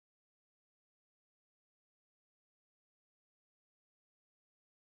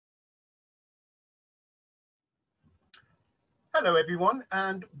Hello everyone,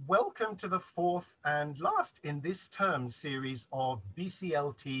 and welcome to the fourth and last in this term series of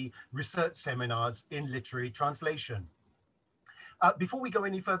BCLT Research Seminars in Literary Translation. Before we go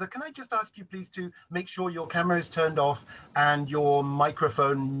any further, can I just ask you please to make sure your camera is turned off and your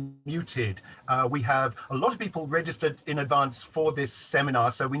microphone muted. We have a lot of people registered in advance for this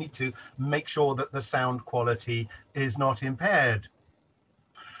seminar, so we need to make sure that the sound quality is not impaired.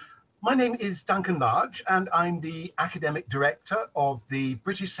 My name is Duncan Large, and I'm the Academic Director of the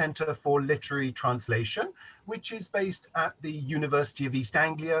British Centre for Literary Translation, which is based at the University of East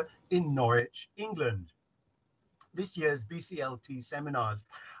Anglia in Norwich, England. This year's BCLT seminars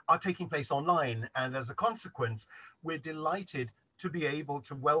are taking place online, and as a consequence, we're delighted to be able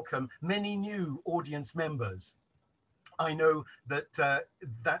to welcome many new audience members. I know that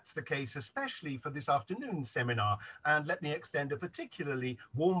that's the case, especially for this afternoon's seminar, and let me extend a particularly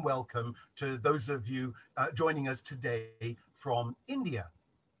warm welcome to those of you joining us today from India.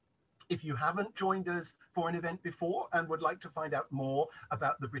 If you haven't joined us for an event before and would like to find out more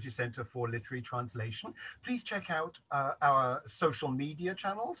about the British Centre for Literary Translation, please check out our social media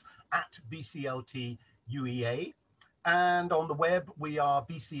channels at BCLT UEA, and on the web we are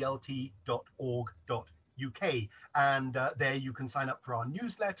bclt.org.uk. And there you can sign up for our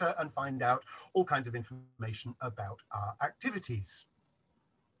newsletter and find out all kinds of information about our activities.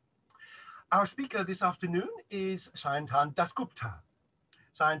 Our speaker this afternoon is Sayantan Dasgupta.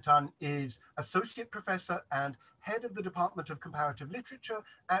 Sayantan is Associate Professor and Head of the Department of Comparative Literature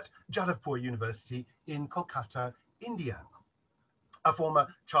at Jadavpur University in Kolkata, India. A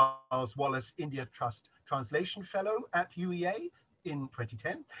former Charles Wallace India Trust Translation Fellow at UEA in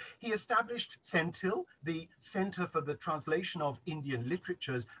 2010, he established CENTIL, the Centre for the Translation of Indian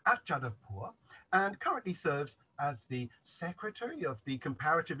Literatures at Jadavpur, and currently serves as the Secretary of the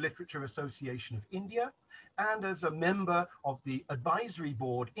Comparative Literature Association of India and as a member of the Advisory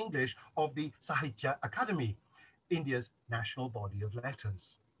Board English of the Sahitya Akademi, India's national body of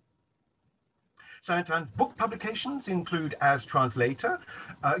letters. Sayantan's book publications include as translator,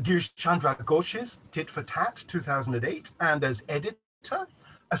 Girishchandra Ghosh's Tit for Tat 2008, and as editor,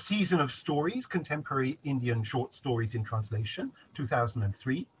 A Season of Stories, Contemporary Indian Short Stories in Translation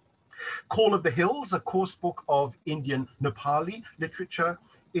 2003, Call of the Hills, a course book of Indian Nepali literature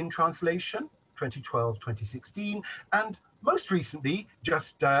in translation 2012-2016, and most recently,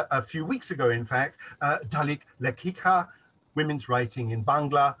 just a few weeks ago in fact, Dalit Lekhika, Women's Writing in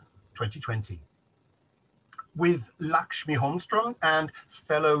Bangla 2020. With Lakshmi Holmström and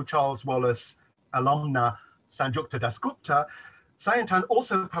fellow Charles Wallace alumna Sanjukta Dasgupta, Sayantan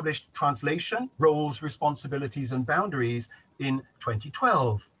also published Translation, Roles, Responsibilities and Boundaries in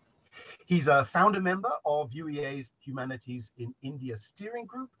 2012. He's a founder member of UEA's Humanities in India Steering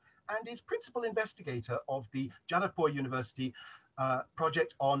Group and is principal investigator of the Jadavpur University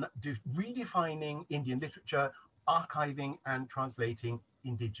project on redefining Indian literature, archiving and translating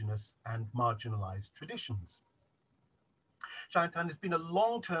Indigenous and marginalized traditions. Sayantan has been a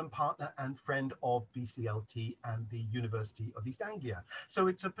long-term partner and friend of BCLT and the University of East Anglia, so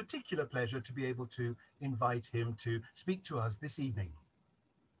it's a particular pleasure to be able to invite him to speak to us this evening.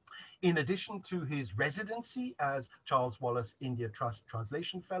 In addition to his residency as Charles Wallace India Trust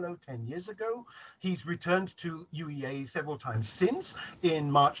Translation Fellow 10 years ago, he's returned to UEA several times since, in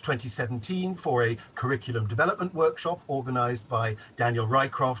March 2017 for a curriculum development workshop organized by Daniel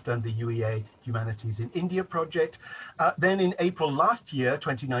Rycroft and the UEA Humanities in India project, then in April last year,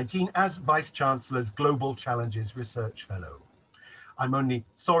 2019, as Vice Chancellor's Global Challenges Research Fellow. I'm only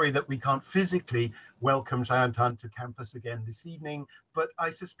sorry that we can't physically welcome Sayantan to campus again this evening, but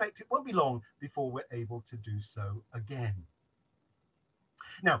I suspect it won't be long before we're able to do so again.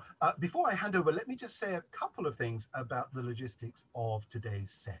 Now, before I hand over, let me just say a couple of things about the logistics of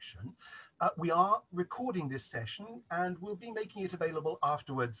today's session. We are recording this session and we'll be making it available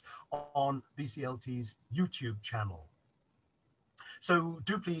afterwards on BCLT's YouTube channel. So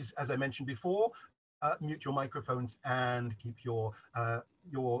do please, as I mentioned before, mute your microphones and keep your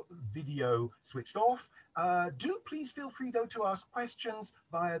video switched off. Do please feel free though to ask questions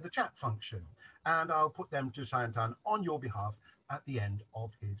via the chat function, and I'll put them to Sayantan on your behalf at the end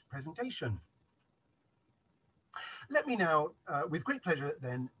of his presentation. Let me now, with great pleasure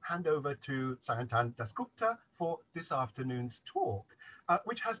then, hand over to Sayantan Dasgupta for this afternoon's talk,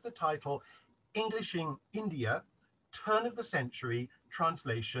 which has the title Englishing India, Turn of the Century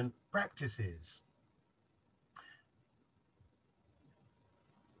Translation Practices.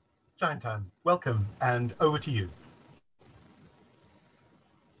 Sayantan, welcome, and over to you.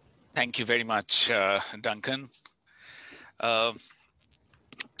 Thank you very much, Duncan.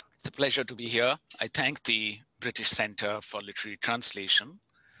 It's a pleasure to be here. I thank the British Centre for Literary Translation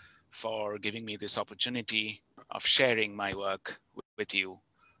for giving me this opportunity of sharing my work with you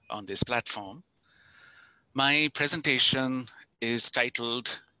on this platform. My presentation is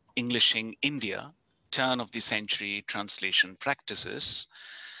titled Englishing India, Turn of the Century Translation Practices.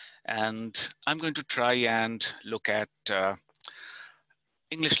 And I'm going to try and look at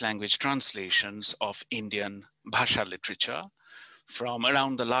English language translations of Indian bhasa literature from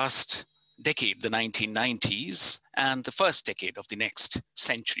around the last decade, the 1990s, and the first decade of the next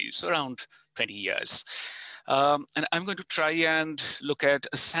century, so around 20 years. And I'm going to try and look at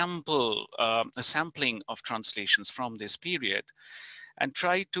a sampling of translations from this period and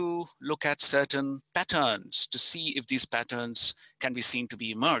try to look at certain patterns to see if these patterns can be seen to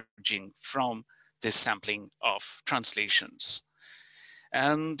be emerging from this sampling of translations.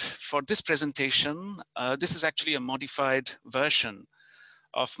 And for this presentation, this is actually a modified version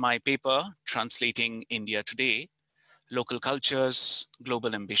of my paper, Translating India Today, Local Cultures,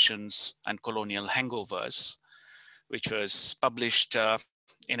 Global Ambitions, and Colonial Hangovers, which was published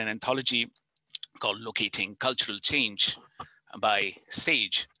in an anthology called Locating Cultural Change by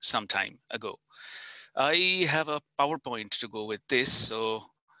Sage some time ago. I have a PowerPoint to go with this, so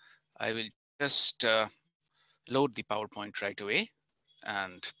I will just load the PowerPoint right away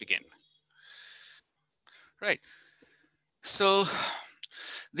and begin. Right. So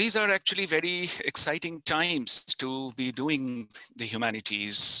these are actually very exciting times to be doing the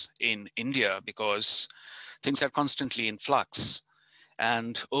humanities in India because things are constantly in flux.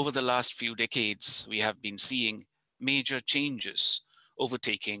 And over the last few decades, we have been seeing major changes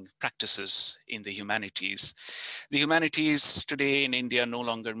overtaking practices in the humanities. The humanities today in India no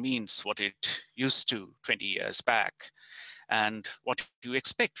longer means what it used to 20 years back. And what you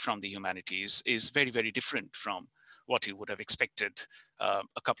expect from the humanities is very, very different from what you would have expected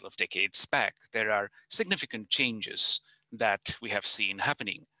a couple of decades back. There are significant changes that we have seen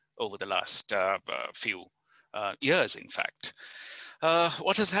happening over the last few years, in fact.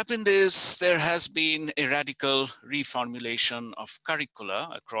 What has happened is there has been a radical reformulation of curricula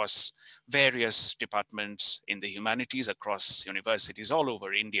across various departments in the humanities, across universities all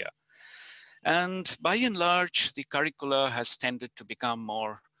over India. And by and large, the curricula has tended to become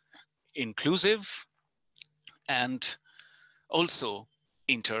more inclusive and also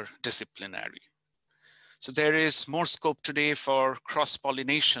interdisciplinary. So there is more scope today for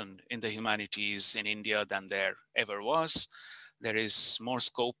cross-pollination in the humanities in India than there ever was. There is more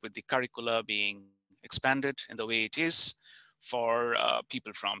scope with the curricula being expanded in the way it is for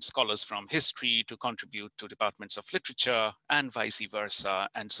scholars from history to contribute to departments of literature and vice versa,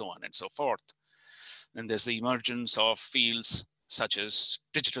 and so on and so forth. Then there's the emergence of fields such as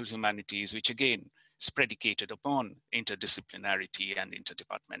digital humanities, which again is predicated upon interdisciplinarity and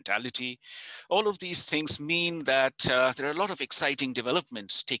interdepartmentality. All of these things mean that there are a lot of exciting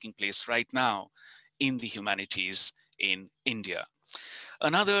developments taking place right now in the humanities in India.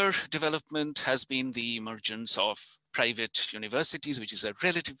 Another development has been the emergence of private universities, which is a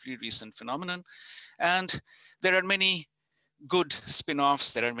relatively recent phenomenon. And there are many good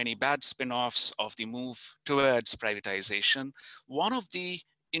spin-offs, there are many bad spin-offs of the move towards privatization. One of the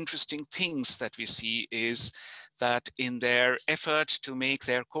interesting things that we see is that in their effort to make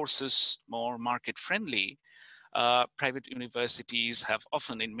their courses more market-friendly, private universities have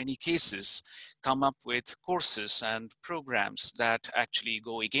often, in many cases, come up with courses and programs that actually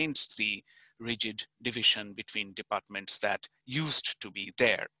go against the rigid division between departments that used to be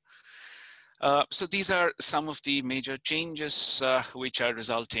there. So these are some of the major changes which are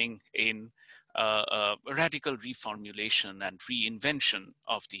resulting in a radical reformulation and reinvention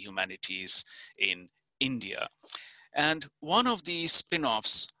of the humanities in India. And one of the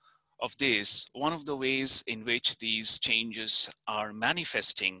spin-offs of this, one of the ways in which these changes are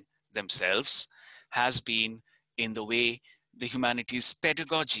manifesting themselves has been in the way the humanities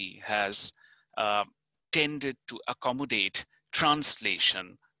pedagogy has tended to accommodate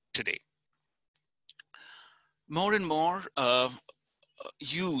translation today. More and more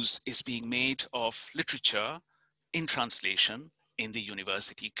use is being made of literature in translation in the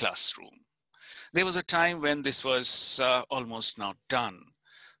university classroom. There was a time when this was almost not done,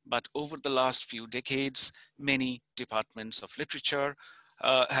 but over the last few decades, many departments of literature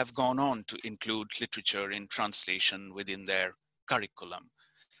have gone on to include literature in translation within their curriculum.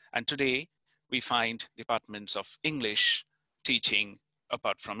 And today, we find departments of English teaching,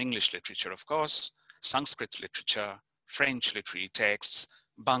 apart from English literature, of course, Sanskrit literature, French literary texts,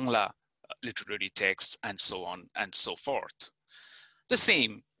 Bangla literary texts, and so on and so forth. The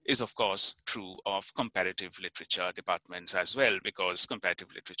same is of course true of comparative literature departments as well, because comparative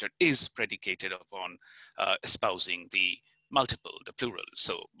literature is predicated upon espousing the multiple, the plural.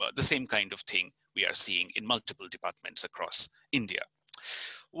 So the same kind of thing we are seeing in multiple departments across India.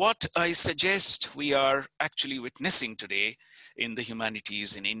 What I suggest we are actually witnessing today in the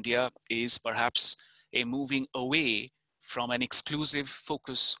humanities in India is perhaps a moving away from an exclusive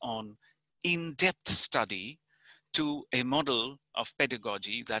focus on in-depth study to a model of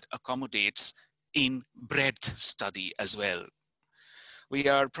pedagogy that accommodates in-breadth study as well. We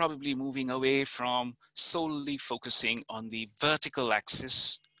are probably moving away from solely focusing on the vertical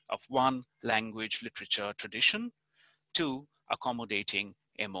axis of one language literature tradition to accommodating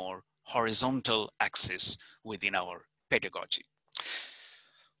a more horizontal axis within our pedagogy.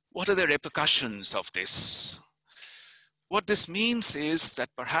 What are the repercussions of this? What this means is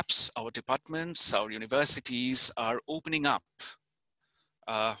that perhaps our departments, our universities are opening up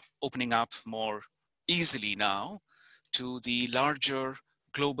more easily now to the larger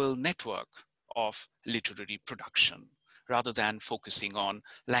global network of literary production, rather than focusing on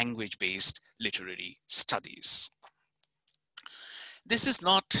language-based literary studies. This is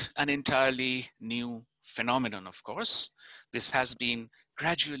not an entirely new phenomenon, of course. This has been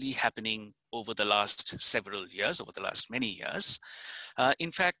gradually happening over the last several years, over the last many years.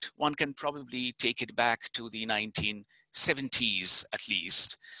 In fact, one can probably take it back to the 1970s at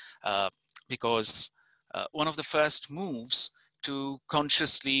least, because one of the first moves to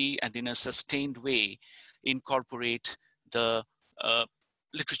consciously and in a sustained way incorporate the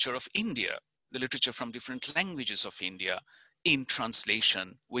literature of India, the literature from different languages of India, in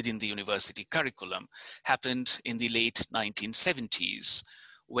translation within the university curriculum happened in the late 1970s,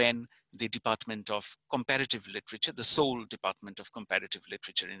 when the Department of Comparative Literature, the sole Department of Comparative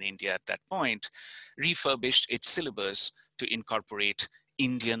Literature in India at that point, refurbished its syllabus to incorporate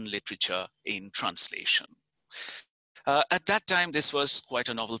Indian literature in translation. At that time, this was quite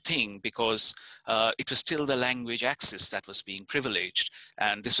a novel thing, because it was still the language axis that was being privileged,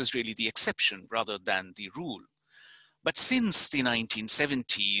 and this was really the exception rather than the rule. But since the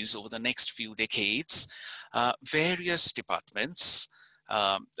 1970s, over the next few decades, various departments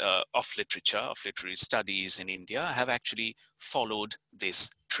of literature, of literary studies in India have actually followed this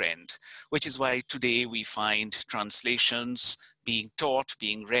trend, which is why today we find translations being taught,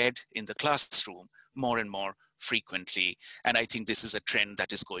 being read in the classroom more and more frequently. And I think this is a trend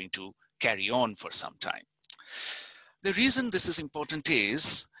that is going to carry on for some time. The reason this is important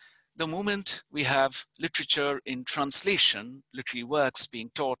is the moment we have literature in translation, literary works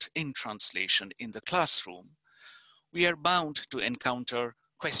being taught in translation in the classroom, we are bound to encounter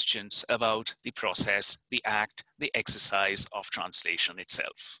questions about the process, the act, the exercise of translation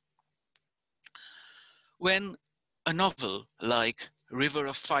itself. When a novel like River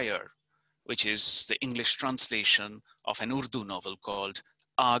of Fire, which is the English translation of an Urdu novel called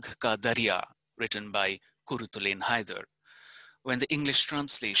Aag Ka Darya, written by Kurutulen Haider, when the English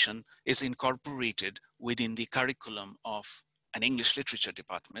translation is incorporated within the curriculum of an English literature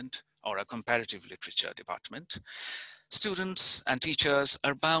department or a comparative literature department, students and teachers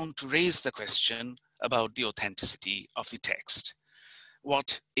are bound to raise the question about the authenticity of the text.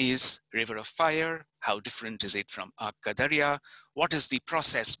 What is River of Fire? How different is it from Aag Ka Darya? What is the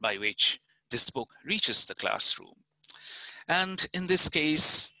process by which this book reaches the classroom? And in this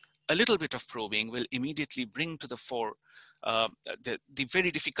case, a little bit of probing will immediately bring to the fore the very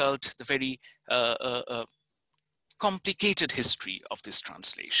difficult, the very complicated history of this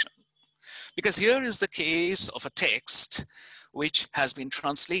translation. Because here is the case of a text which has been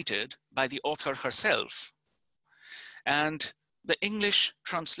translated by the author herself. And the English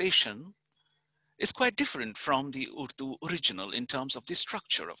translation is quite different from the Urdu original in terms of the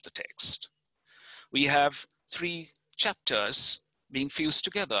structure of the text. We have 3 chapters being fused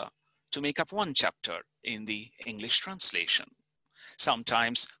together to make up one chapter in the English translation.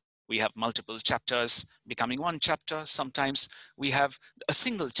 Sometimes we have multiple chapters becoming one chapter. Sometimes we have a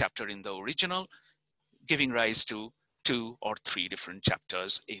single chapter in the original, giving rise to 2 or 3 different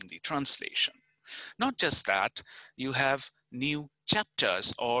chapters in the translation. Not just that, you have new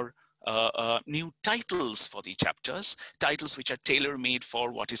chapters or new titles for the chapters, titles which are tailor-made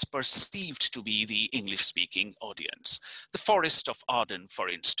for what is perceived to be the English-speaking audience. The Forest of Arden, for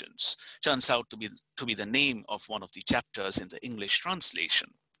instance, turns out to be the name of one of the chapters in the English translation,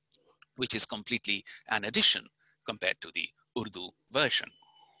 which is completely an addition compared to the Urdu version.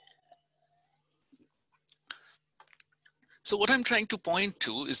 So what I'm trying to point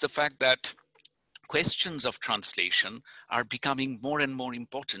to is the fact that questions of translation are becoming more and more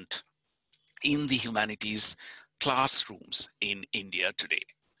important in the humanities classrooms in India today.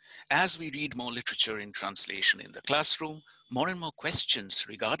 As we read more literature in translation in the classroom, more and more questions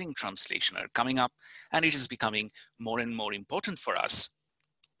regarding translation are coming up, and it is becoming more and more important for us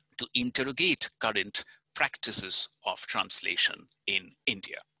to interrogate current practices of translation in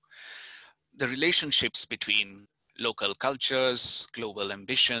India. The relationships between local cultures, global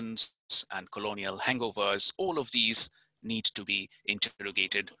ambitions, and colonial hangovers, all of these need to be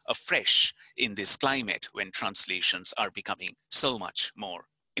interrogated afresh in this climate when translations are becoming so much more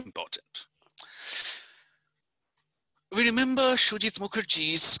important. We remember Shujit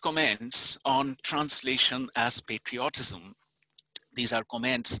Mukherjee's comments on translation as patriotism. These are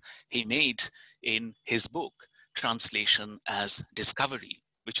comments he made in his book, Translation as Discovery,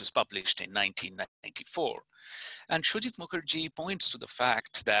 which was published in 1994. And Shujit Mukherjee points to the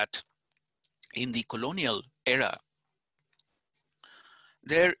fact that in the colonial era,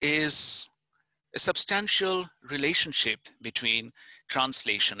 there is a substantial relationship between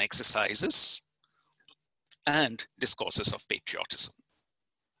translation exercises and discourses of patriotism.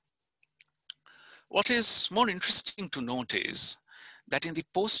 What is more interesting to note is that in the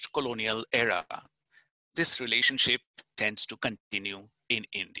post-colonial era, this relationship tends to continue in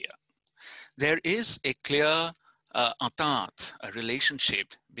India. There is a clear entente, a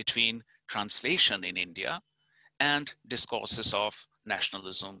relationship between translation in India and discourses of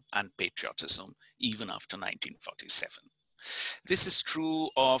nationalism and patriotism, even after 1947. This is true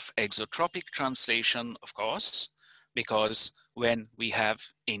of exotropic translation, of course, because when we have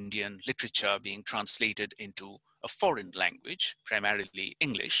Indian literature being translated into a foreign language, primarily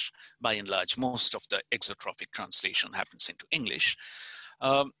English, by and large, most of the exotropic translation happens into English,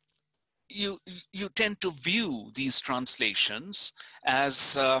 you tend to view these translations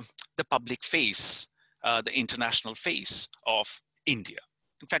as the public face, the international face of India.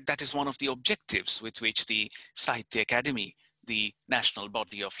 In fact, that is one of the objectives with which the Sahitya Akademi, the national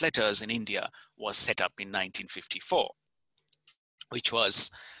body of letters in India, was set up in 1954, which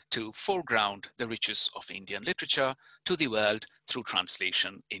was to foreground the riches of Indian literature to the world through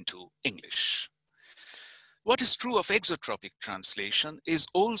translation into English. What is true of exotropic translation is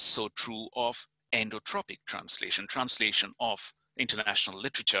also true of endotropic translation, translation of international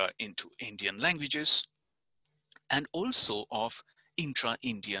literature into Indian languages, and also of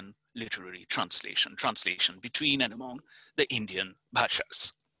intra-Indian literary translation, translation between and among the Indian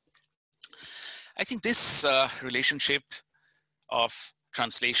bhashas. I think this relationship of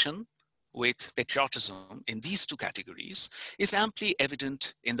translation with patriotism in these two categories is amply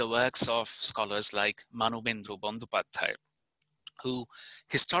evident in the works of scholars like Manobendra Bandyopadhyay, who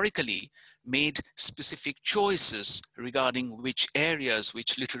historically made specific choices regarding which areas,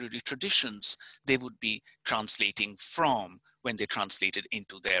 which literary traditions they would be translating from when they translated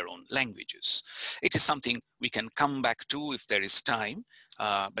into their own languages. It is something we can come back to if there is time,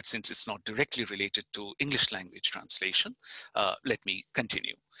 but since it's not directly related to English language translation, let me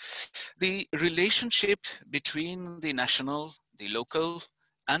continue. The relationship between the national, the local,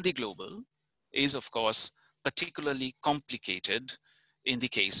 and the global is, of course, particularly complicated in the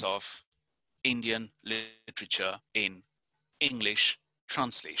case of Indian literature in English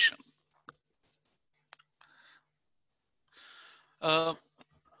translation.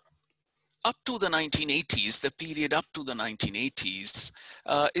 Up to the 1980s, the period up to the 1980s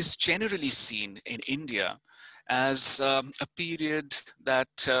is generally seen in India as a period that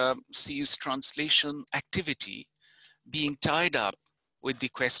sees translation activity being tied up with the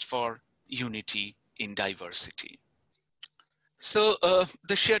quest for unity in diversity. So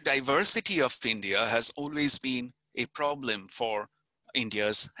the sheer diversity of India has always been a problem for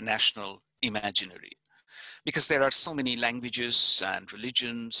India's national imaginary, because there are so many languages and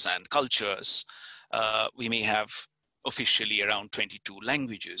religions and cultures. We may have officially around 22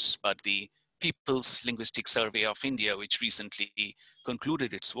 languages, but the People's Linguistic Survey of India, which recently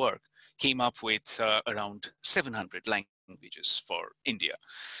concluded its work, came up with around 700 languages for India.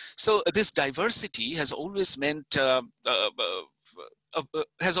 So this diversity has always meant,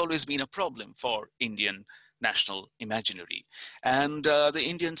 has always been a problem for Indian national imaginary. And the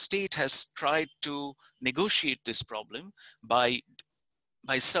Indian state has tried to negotiate this problem by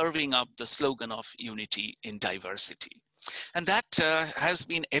serving up the slogan of unity in diversity. And that has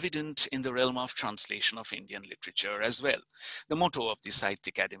been evident in the realm of translation of Indian literature as well. The motto of the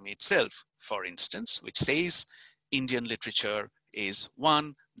Sahitya Akademi itself, for instance, which says, Indian literature is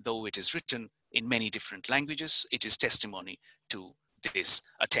one, though it is written in many different languages, it is testimony to this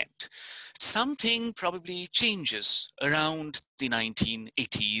attempt. Something probably changes around the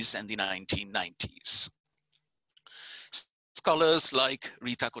 1980s and the 1990s. Scholars like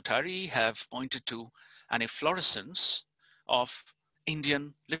Rita Kothari have pointed to an efflorescence of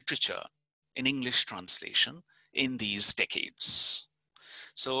Indian literature in English translation in these decades.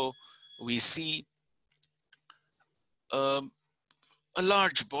 So we see a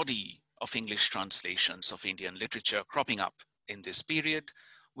large body of English translations of Indian literature cropping up in this period.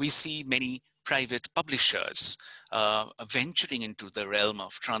 We see many private publishers venturing into the realm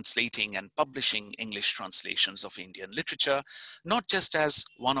of translating and publishing English translations of Indian literature, not just as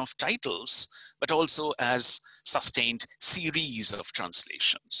one-off titles, but also as sustained series of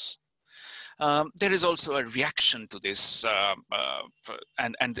translations. There is also a reaction to this,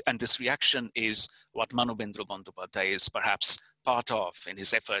 and this reaction is what Manobendra Bandyopadhyay is perhaps part of in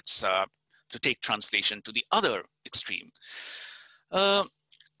his efforts to take translation to the other extreme.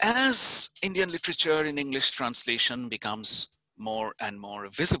 As Indian literature in English translation becomes more and more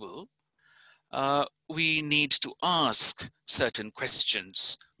visible, we need to ask certain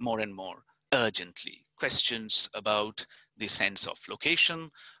questions more and more urgently. Questions about the sense of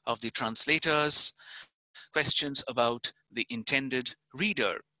location of the translators, questions about the intended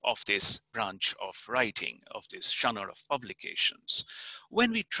reader of this branch of writing, of this genre of publications.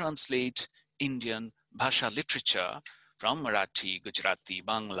 When we translate Indian bhasa literature from Marathi, Gujarati,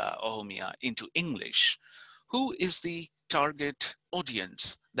 Bangla, Ohmiya into English, who is the target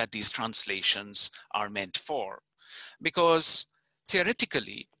audience that these translations are meant for? Because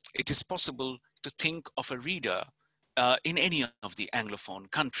theoretically, it is possible to think of a reader in any of the Anglophone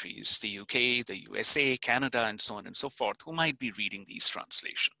countries, the UK, the USA, Canada, and so on and so forth, who might be reading these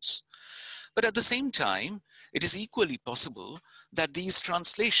translations. But at the same time, it is equally possible that these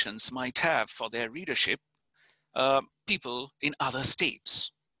translations might have for their readership people in other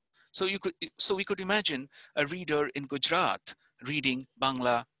states. So we could imagine a reader in Gujarat reading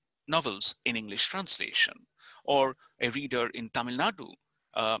Bangla novels in English translation, or a reader in Tamil Nadu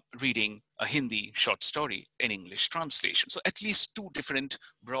reading a Hindi short story in English translation. So at least two different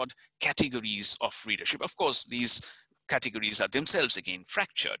broad categories of readership. Of course, these categories are themselves again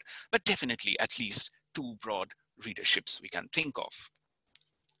fractured, but definitely at least two broad readerships we can think of.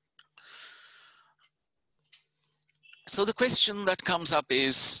 So the question that comes up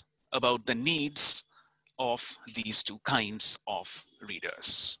is about the needs of these two kinds of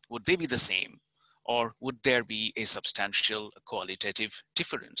readers. Would they be the same, or would there be a substantial qualitative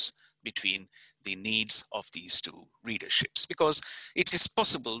difference between the needs of these two readerships? Because it is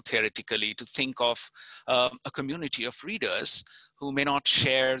possible theoretically to think of a community of readers who may not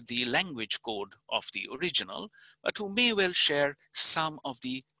share the language code of the original, but who may well share some of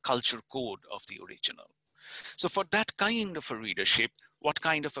the culture code of the original. So for that kind of a readership, what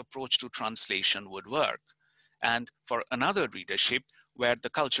kind of approach to translation would work? And for another readership, where the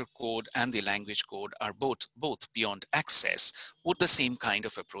culture code and the language code are both beyond access, would the same kind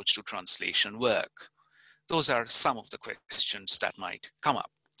of approach to translation work? Those are some of the questions that might come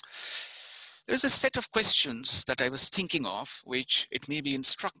up. There's a set of questions that I was thinking of, which it may be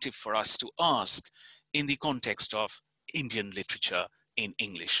instructive for us to ask in the context of Indian literature in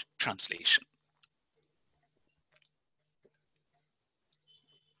English translation.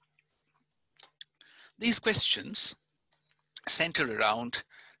 These questions center around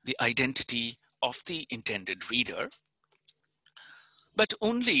the identity of the intended reader, but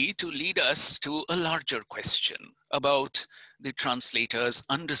only to lead us to a larger question about the translator's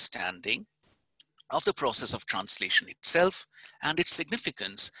understanding of the process of translation itself and its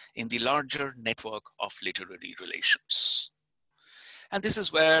significance in the larger network of literary relations. And this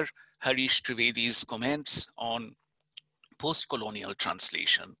is where Harish Trivedi's comments on post-colonial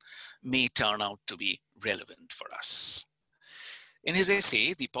translation may turn out to be relevant for us. In his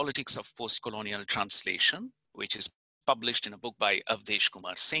essay, The Politics of Post-Colonial Translation, which is published in a book by Avdesh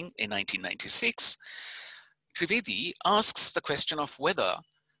Kumar Singh in 1996, Trivedi asks the question of whether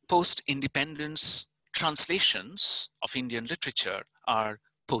post-independence translations of Indian literature are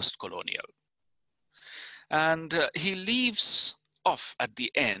post-colonial. And he leaves off at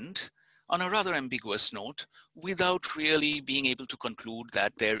the end on a rather ambiguous note without really being able to conclude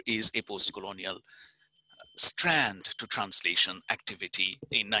that there is a post-colonial strand to translation activity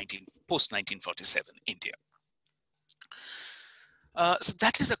in post-1947 India. So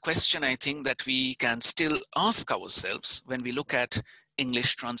that is a question I think that we can still ask ourselves when we look at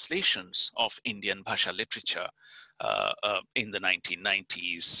English translations of Indian bhasha literature in the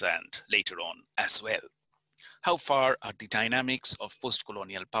 1990s and later on as well. How far are the dynamics of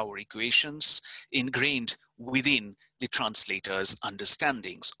post-colonial power equations ingrained within the translator's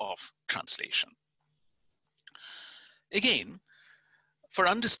understandings of translation? Again, for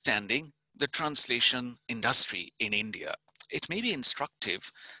understanding the translation industry in India, it may be instructive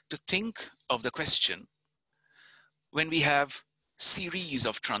to think of the question when we have series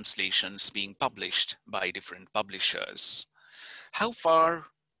of translations being published by different publishers, how far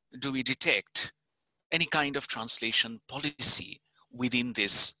do we detect any kind of translation policy within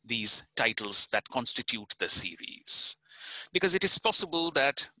these titles that constitute the series? Because it is possible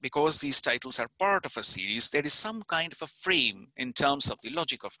that because these titles are part of a series, there is some kind of a frame in terms of the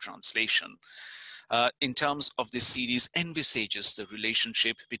logic of translation, in terms of this series envisages the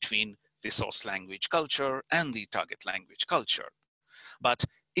relationship between the source language culture and the target language culture. But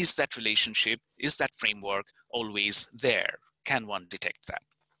is that relationship, is that framework always there? Can one detect that?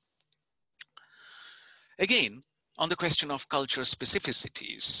 Again, on the question of culture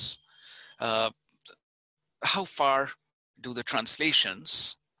specificities, how far do the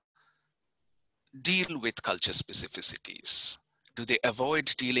translations deal with culture specificities? Do they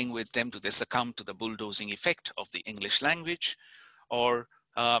avoid dealing with them? Do they succumb to the bulldozing effect of the English language? Or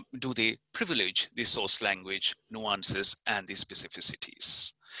do they privilege the source language nuances and the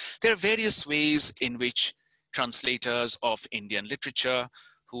specificities? There are various ways in which translators of Indian literature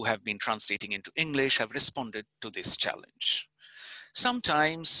who have been translating into English have responded to this challenge.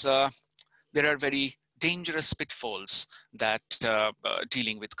 Sometimes there are very dangerous pitfalls that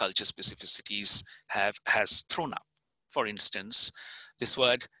dealing with culture specificities has thrown up. For instance, this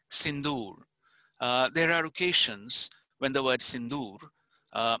word sindoor. There are occasions when the word sindoor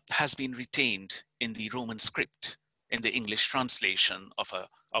has been retained in the Roman script, in the English translation of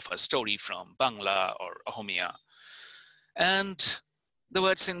a story from Bangla or Ahomia. And the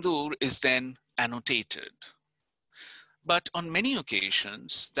word sindoor is then annotated. But on many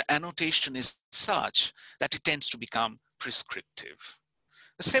occasions, the annotation is such that it tends to become prescriptive.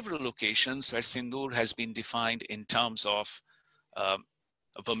 Several occasions where sindoor has been defined in terms of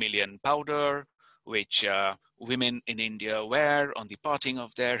vermilion powder, which women in India wear on the parting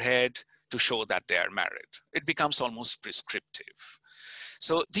of their head to show that they are married. It becomes almost prescriptive.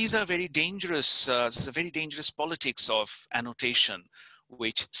 So these are very dangerous, this is a very dangerous politics of annotation,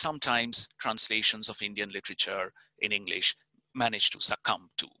 which sometimes translations of Indian literature in English manage to succumb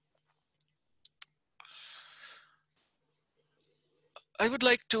to. I would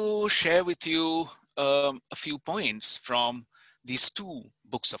like to share with you a few points from these two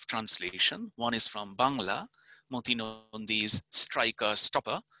books of translation. One is from Bangla, Moti Nondi's Striker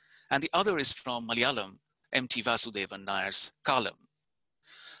Stopper, and the other is from Malayalam, M.T. Vasudevan Nayar's Kalam.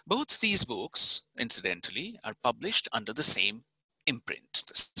 Both these books, incidentally, are published under the same imprint,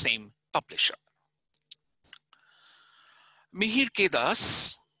 the same publisher. Mihir K.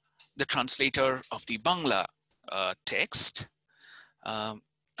 Das, the translator of the Bangla text,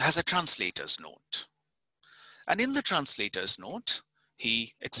 has a translator's note. And in the translator's note,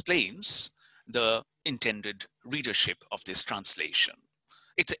 he explains the intended readership of this translation.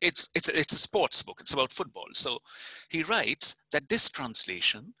 It's a sports book, it's about football. So he writes that this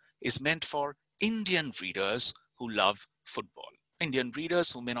translation is meant for Indian readers who love football. Indian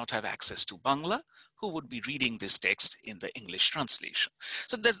readers who may not have access to Bangla, who would be reading this text in the English translation.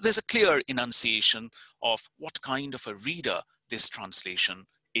 So there's a clear enunciation of what kind of a reader this translation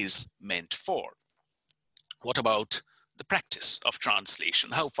is meant for. What about the practice of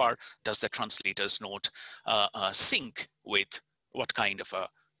translation? How far does the translator's note sync with what kind of a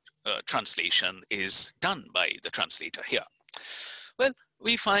translation is done by the translator here? Well,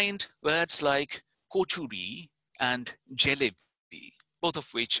 we find words like kochuri and jalebi, both of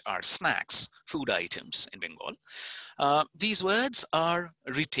which are snacks, food items in Bengal. These words are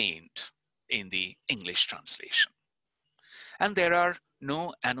retained in the English translation. And there are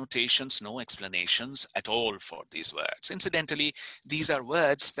no annotations, no explanations at all for these words. Incidentally, these are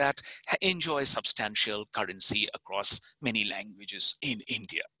words that enjoy substantial currency across many languages in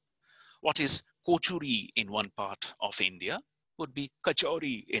India. What is kochuri in one part of India would be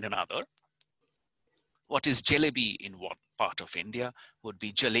kachori in another. What is jalebi in one part of India would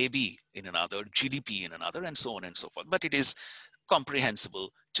be jalebi in another, jilipi in another, and so on and so forth. But it is comprehensible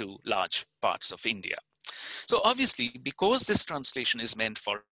to large parts of India. So obviously, because this translation is meant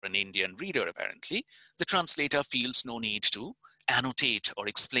for an Indian reader, apparently, the translator feels no need to annotate or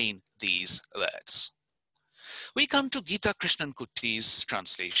explain these words. We come to Geeta Krishnakutti's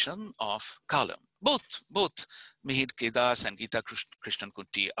translation of Kalam. Both Mihir K. Das and Geeta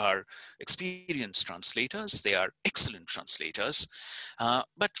Krishnakutty are experienced translators. They are excellent translators.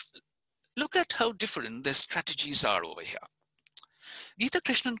 But look at how different their strategies are over here. Geeta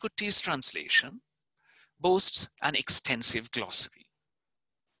Krishnakutti's translation boasts an extensive glossary,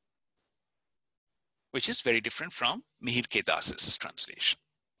 which is very different from Mihir K. Das's translation.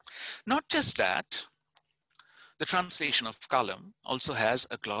 Not just that, the translation of Kalam also has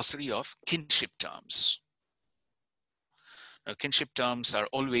a glossary of kinship terms. Kinship terms are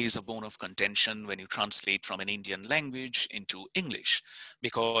always a bone of contention when you translate from an Indian language into English,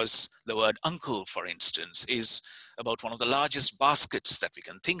 because the word uncle, for instance, is about one of the largest baskets that we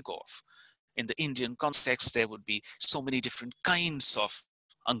can think of. In the Indian context, there would be so many different kinds of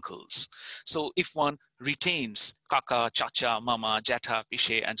uncles. So if one retains kaka, chacha, mama, jatha,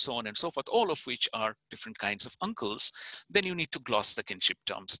 pishe, and so on and so forth, all of which are different kinds of uncles, then you need to gloss the kinship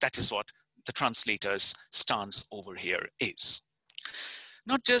terms. That is what the translator's stance over here is.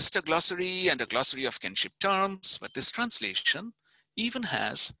 Not just a glossary and a glossary of kinship terms, but this translation even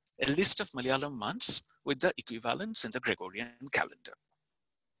has a list of Malayalam months with the equivalents in the Gregorian calendar.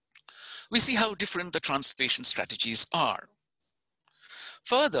 We see how different the translation strategies are.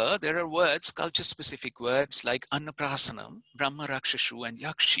 Further, there are words, culture-specific words like Annaprasanam, Brahma Rakshashu, and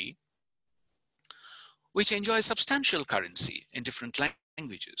Yakshi, which enjoy substantial currency in different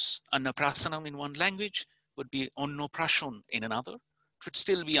languages. Annaprasanam in one language would be Onnoprashon in another. It would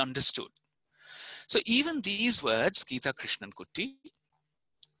still be understood. So even these words, Geeta Krishnan Kutti,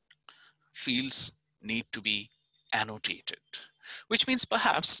 fields need to be annotated, which means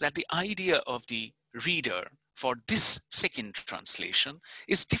perhaps that the idea of the reader for this second translation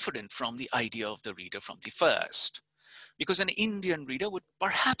is different from the idea of the reader from the first, because an Indian reader would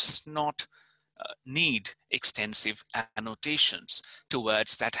perhaps not need extensive annotations to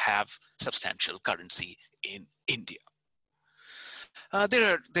words that have substantial currency in India.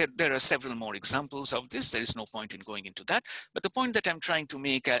 There are several more examples of this. There is no point in going into that. But the point that I'm trying to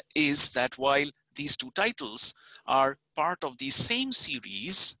make is that while these two titles are part of the same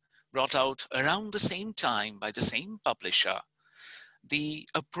series brought out around the same time by the same publisher, the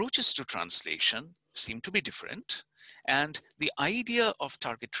approaches to translation seem to be different, and the idea of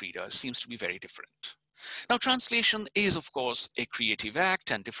target reader seems to be very different. Now, translation is, of course, a creative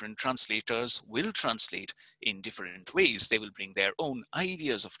act, and different translators will translate in different ways. They will bring their own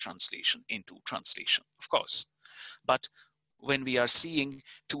ideas of translation into translation, of course. But when we are seeing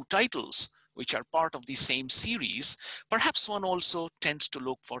two titles which are part of the same series, perhaps one also tends to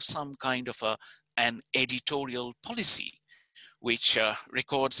look for some kind of an editorial policy which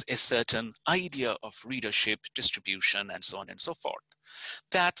records a certain idea of readership, distribution, and so on and so forth.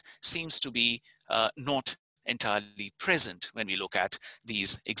 That seems to be not entirely present when we look at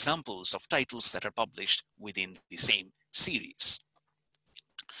these examples of titles that are published within the same series.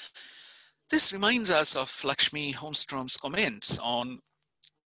 This reminds us of Lakshmi Holmström's comments on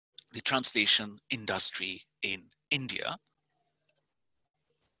the translation industry in India,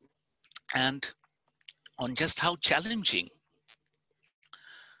 and on just how challenging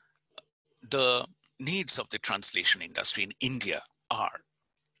the needs of the translation industry in India are,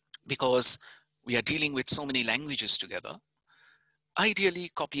 because we are dealing with so many languages together. Ideally,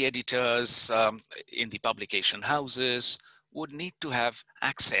 copy editors in the publication houses would need to have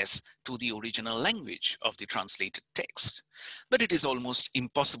access to the original language of the translated text. But it is almost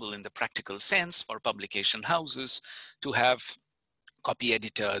impossible in the practical sense for publication houses to have copy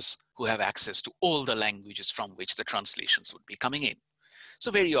editors who have access to all the languages from which the translations would be coming in. So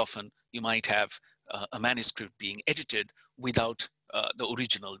very often you might have a manuscript being edited without the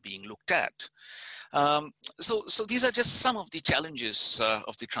original being looked at. So these are just some of the challenges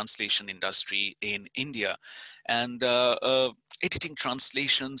of the translation industry in India. And editing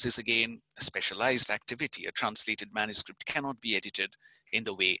translations is again a specialized activity. A translated manuscript cannot be edited in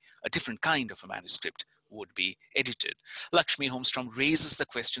the way a different kind of a manuscript would be edited. Lakshmi Holmström raises the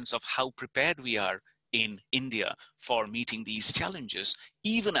questions of how prepared we are in India for meeting these challenges,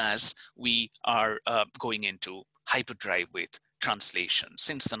 even as we are going into hyperdrive with translation.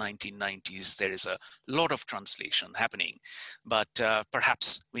 Since the 1990s, there is a lot of translation happening, but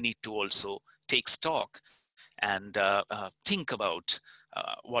perhaps we need to also take stock and think about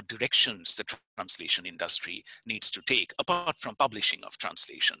what directions the translation industry needs to take, apart from publishing of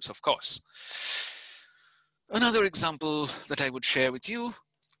translations, of course. Another example that I would share with you,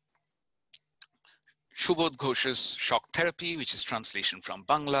 Shubodh Ghosh's Shock Therapy, which is translation from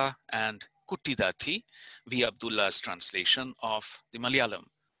Bangla, and Kuttidati, V. Abdullah's translation of the Malayalam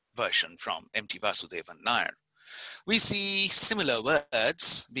version from M.T. Vasudevan Nair. We see similar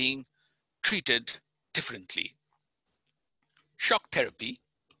words being treated differently. Shock Therapy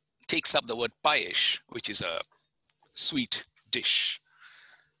takes up the word payesh, which is a sweet dish,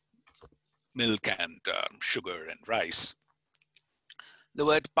 milk and sugar and rice. The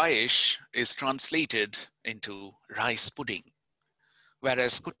word payesh is translated into rice pudding,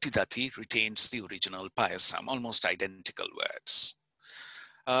 whereas Kuttidati retains the original payasam, almost identical words.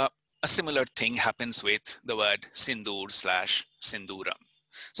 A similar thing happens with the word sindoor/sinduram.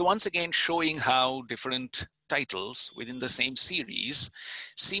 So once again, showing how different titles within the same series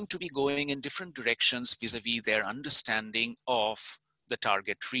seem to be going in different directions vis-a-vis their understanding of the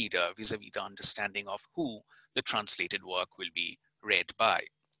target reader, vis-a-vis the understanding of who the translated work will be read by.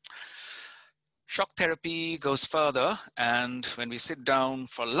 Shock therapy goes further, and when we sit down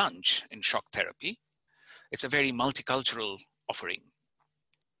for lunch in shock therapy, it's a very multicultural offering.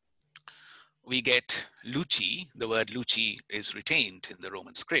 We get luchi. The word luchi is retained in the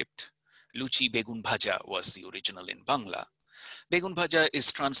Roman script. Luchi begun bhaja was the original in Bangla. Begun bhaja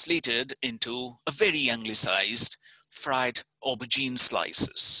is translated into a very anglicized fried aubergine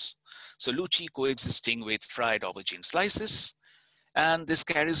slices. So luchi coexisting with fried aubergine slices. And this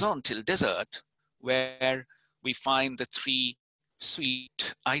carries on till dessert, where we find the three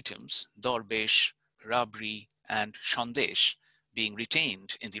sweet items, dorbesh, rabri, and shandesh, being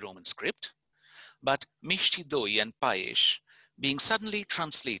retained in the Roman script, but mishti doi and payesh being suddenly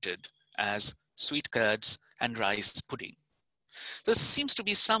translated as sweet curds and rice pudding. There seems to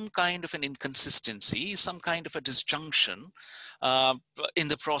be some kind of an inconsistency, some kind of a disjunction in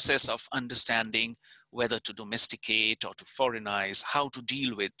the process of understanding whether to domesticate or to foreignize, how to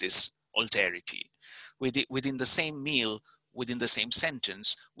deal with this alterity. Within the same meal, within the same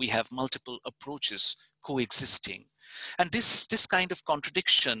sentence, we have multiple approaches coexisting. And this kind of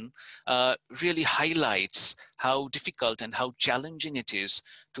contradiction really highlights how difficult and how challenging it is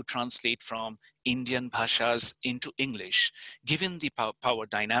to translate from Indian bhashas into English, given the power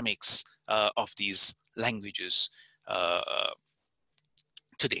dynamics of these languages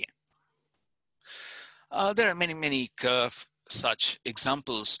today. There are many such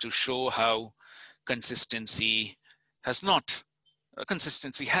examples to show how consistency has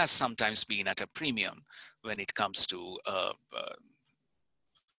sometimes been at a premium when it comes to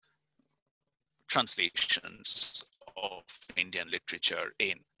translations of Indian literature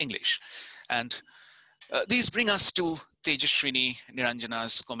in English. And these bring us to Tejaswini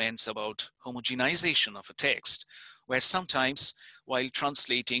Niranjana's comments about homogenization of a text, where sometimes while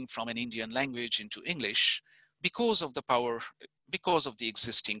translating from an Indian language into English, because of the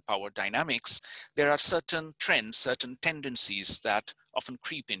existing power dynamics, there are certain trends, certain tendencies that often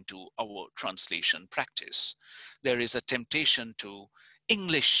creep into our translation practice. There is a temptation to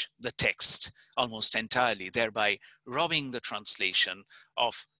English the text almost entirely, thereby robbing the translation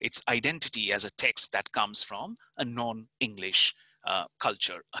of its identity as a text that comes from a non-English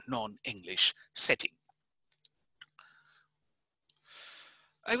culture, a non-English setting.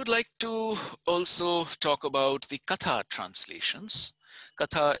 I would like to also talk about the Katha translations.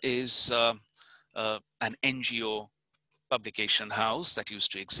 Katha is an NGO publication house that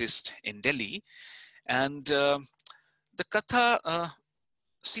used to exist in Delhi. And the Katha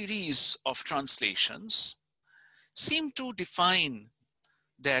series of translations seem to define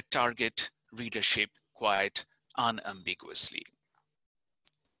their target readership quite unambiguously.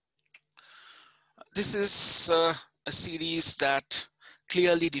 This is a series that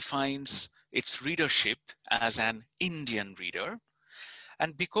clearly defines its readership as an Indian reader.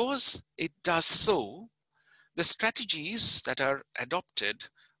 And because it does so, the strategies that are adopted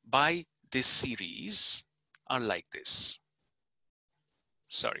by this series are like this.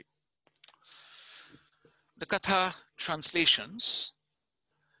 Sorry. The Katha translations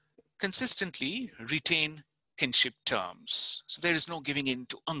consistently retain kinship terms. So there is no giving in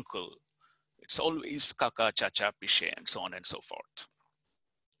to uncle. It's always kaka, chacha, pishe, and so on and so forth.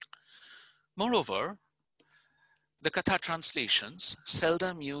 Moreover, the Katha translations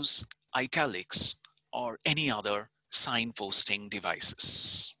seldom use italics or any other signposting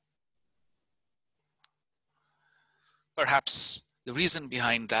devices. Perhaps the reason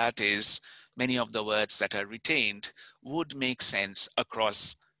behind that is many of the words that are retained would make sense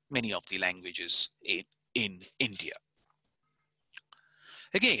across many of the languages in India.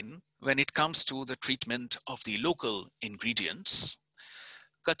 Again, when it comes to the treatment of the local ingredients,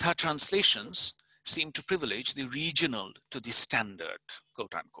 Katha translations seem to privilege the regional to the standard,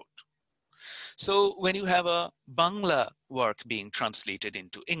 quote unquote. So when you have a Bangla work being translated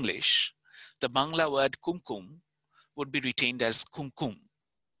into English, the Bangla word kumkum would be retained as kumkum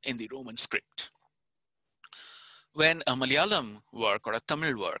in the Roman script. When a Malayalam work or a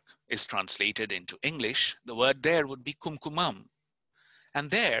Tamil work is translated into English, the word there would be kumkumam. And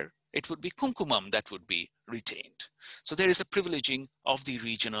there, it would be kumkumam that would be retained. So there is a privileging of the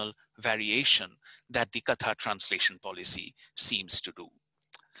regional variation that the Katha translation policy seems to do.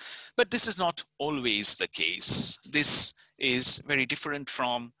 But this is not always the case. This is very different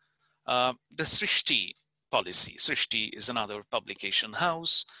from the Srishti policy. Srishti is another publication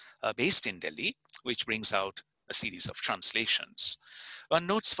house based in Delhi, which brings out a series of translations. One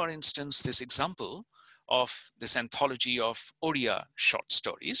notes, for instance, this example of this anthology of Oriya short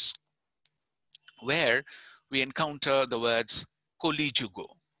stories, where we encounter the words Koli Jugo.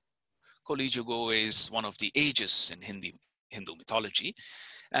 Koli Jugo is one of the ages in Hindu mythology,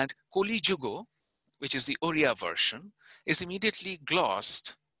 and Koli Jugo, which is the Oriya version, is immediately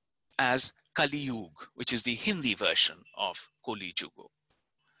glossed as Kali Yug, which is the Hindi version of Koli Jugo.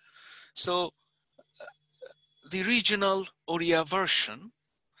 So the regional Oriya version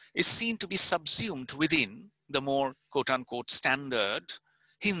is seen to be subsumed within the more quote-unquote standard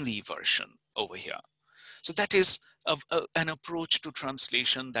Hindi version over here. So that is an approach to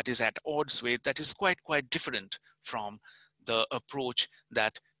translation that is at odds with, that is quite different from the approach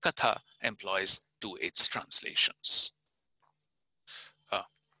that Katha employs to its translations.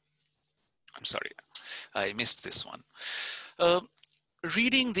 I'm sorry, I missed this one.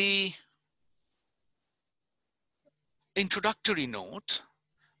 Reading the introductory note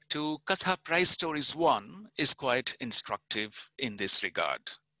to Katha Prize Stories 1 is quite instructive in this regard.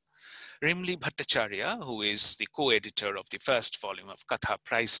 Rimli Bhattacharya, who is the co-editor of the first volume of Katha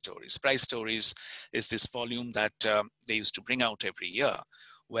Prize Stories. Prize Stories is this volume that they used to bring out every year,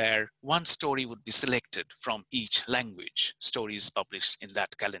 where one story would be selected from each language, stories published in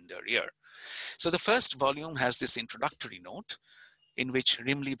that calendar year. So the first volume has this introductory note in which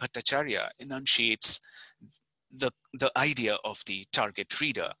Rimli Bhattacharya enunciates the idea of the target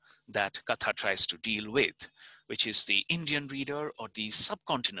reader that Katha tries to deal with, which is the Indian reader or the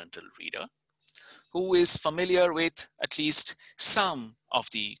subcontinental reader, who is familiar with at least some of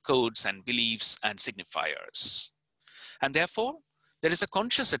the codes and beliefs and signifiers. And therefore, there is a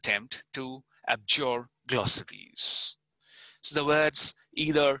conscious attempt to abjure glossaries. So the words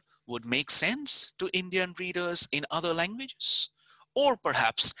either would make sense to Indian readers in other languages, or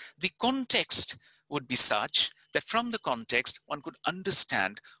perhaps the context would be such that from the context, one could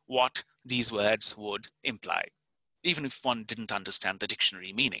understand what these words would imply, even if one didn't understand the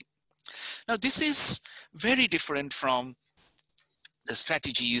dictionary meaning. Now, this is very different from the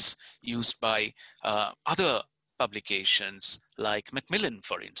strategies used by other publications like Macmillan,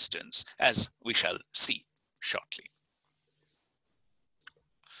 for instance, as we shall see shortly.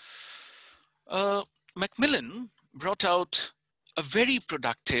 Macmillan brought out a very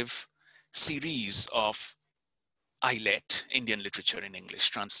productive series of ILET, Indian Literature in English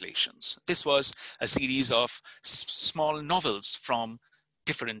translations. This was a series of small novels from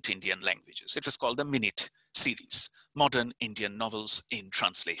different Indian languages. It was called the Minute series, Modern Indian Novels in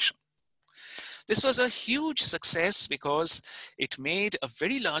Translation. This was a huge success because it made a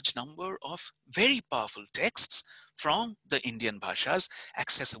very large number of very powerful texts from the Indian bhashas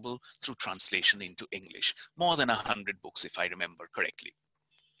accessible through translation into English. More than 100 books, if I remember correctly.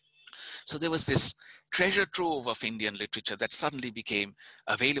 So there was this treasure trove of Indian literature that suddenly became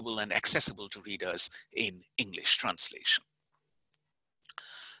available and accessible to readers in English translation.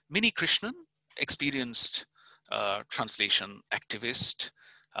 Mini Krishnan, experienced translation activist,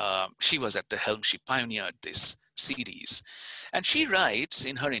 she was at the helm, she pioneered this series. And she writes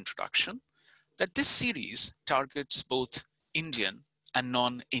in her introduction that this series targets both Indian and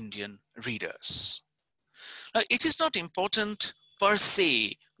non-Indian readers. Now, it is not important per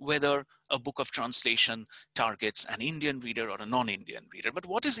se whether a book of translation targets an Indian reader or a non-Indian reader. But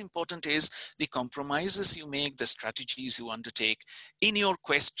what is important is the compromises you make, the strategies you undertake in your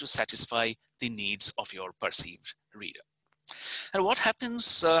quest to satisfy the needs of your perceived reader. And what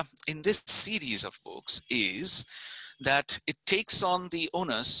happens in this series of books is that it takes on the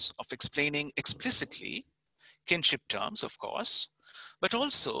onus of explaining explicitly kinship terms, of course, but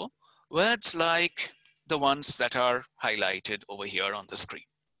also words like the ones that are highlighted over here on the screen.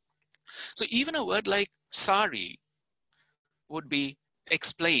 So even a word like sari would be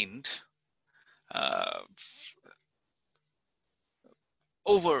explained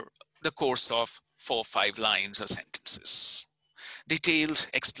over the course of 4 or 5 lines or sentences. Detailed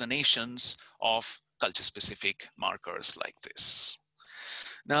explanations of culture-specific markers like this.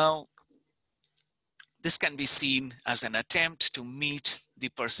 Now, this can be seen as an attempt to meet the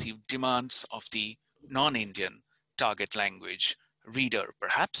perceived demands of the non-Indian target language reader,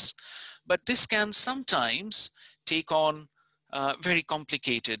 perhaps, but this can sometimes take on very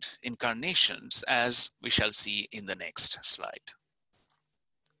complicated incarnations, as we shall see in the next slide.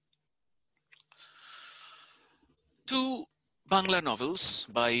 2 Bangla novels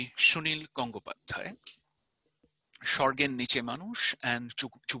by Sunil Gangopadhyay, Shorgen Niche Manush and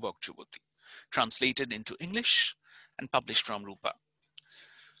Chubok Chuboti, translated into English and published from RUPA.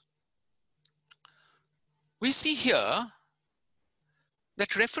 We see here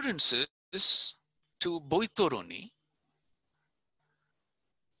that references to Boitoroni,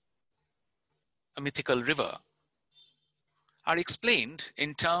 a mythical river, are explained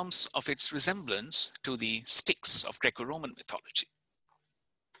in terms of its resemblance to the Styx of Greco-Roman mythology.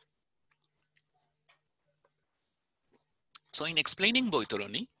 So in explaining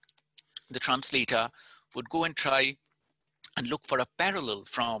Boitarani, the translator would go and try and look for a parallel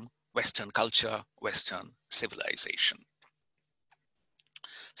from Western culture, Western civilization.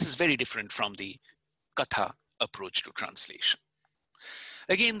 This is very different from the Katha approach to translation.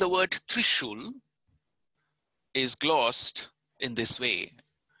 Again, the word Trishul is glossed in this way.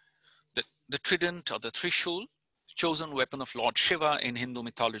 The trident or the Trishul, chosen weapon of Lord Shiva in Hindu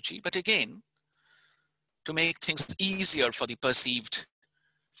mythology, but again, to make things easier for the perceived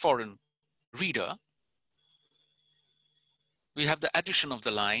foreign reader, we have the addition of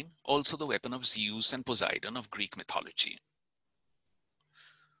the line, also the weapon of Zeus and Poseidon of Greek mythology.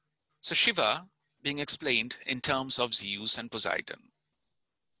 So Shiva being explained in terms of Zeus and Poseidon,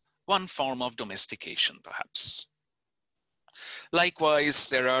 one form of domestication perhaps. Likewise,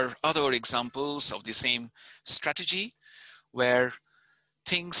 there are other examples of the same strategy where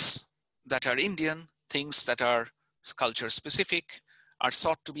things that are Indian, things that are culture specific are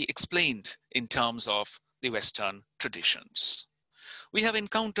sought to be explained in terms of the Western traditions. We have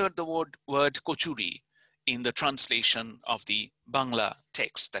encountered the word kochuri in the translation of the Bangla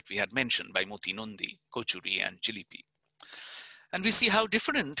text that we had mentioned by Moti Nundi, kochuri and jilipi. And we see how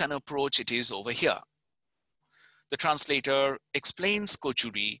different an approach it is over here. The translator explains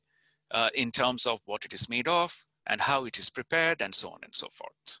kochuri in terms of what it is made of and how it is prepared and so on and so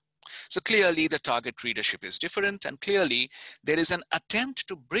forth. So clearly the target readership is different, and clearly there is an attempt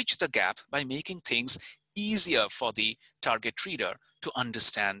to bridge the gap by making things easier for the target reader to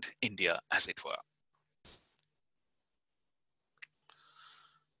understand India, as it were.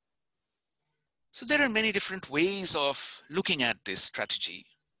 So there are many different ways of looking at this strategy.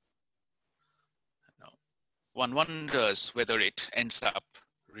 One wonders whether it ends up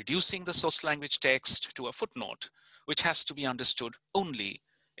reducing the source language text to a footnote, which has to be understood only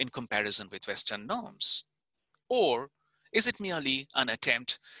in comparison with Western norms. Or is it merely an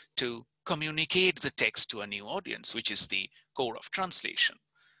attempt to communicate the text to a new audience, which is the core of translation?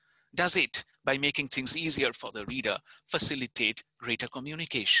 Does it, by making things easier for the reader, facilitate greater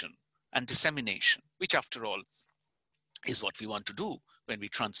communication and dissemination, which after all is what we want to do when we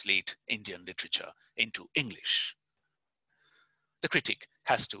translate Indian literature into English? The critic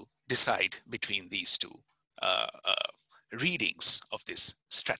has to decide between these two readings of this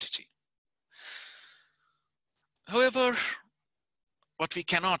strategy. However, what we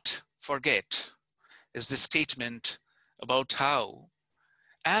cannot forget is the statement about how,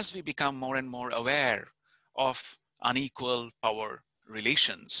 as we become more and more aware of unequal power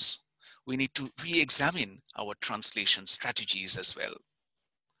relations, we need to re-examine our translation strategies as well.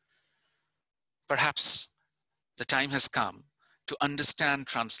 Perhaps the time has come to understand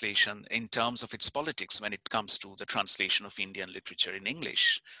translation in terms of its politics when it comes to the translation of Indian literature in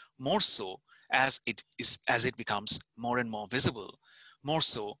English, more so as it becomes more and more visible, more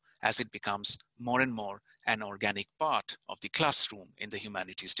so as it becomes more and more an organic part of the classroom in the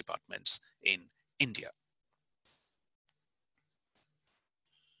humanities departments in India.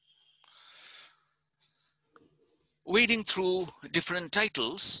 Wading through different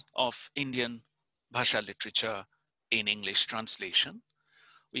titles of Indian bhasha literature in English translation,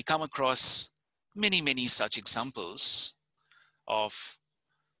 we come across many, many such examples of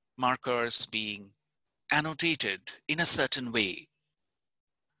markers being annotated in a certain way.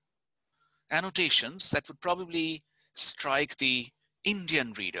 Annotations that would probably strike the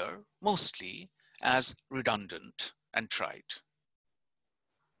Indian reader mostly as redundant and trite.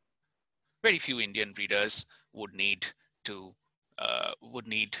 Very few Indian readers would need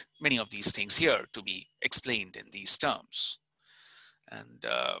many of these things here to be explained in these terms. And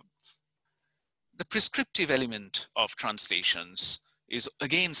the prescriptive element of translations is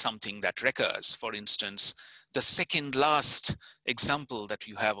again something that recurs. For instance, the second last example that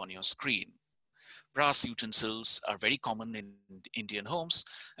you have on your screen. Brass utensils are very common in Indian homes,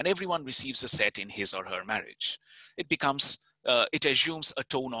 and everyone receives a set in his or her marriage. It assumes a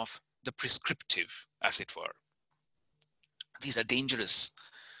tone of the prescriptive, as it were. These are dangerous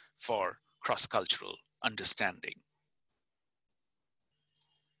for cross-cultural understanding.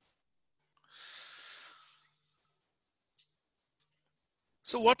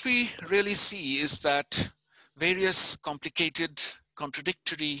 So what we really see is that various complicated,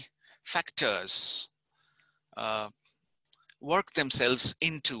 contradictory factors work themselves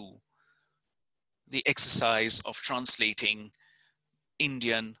into the exercise of translating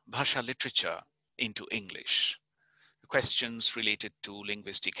Indian bhasha literature into English. questions related to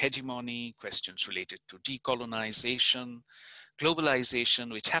linguistic hegemony, questions related to decolonization, globalization,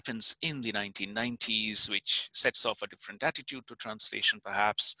 which happens in the 1990s, which sets off a different attitude to translation,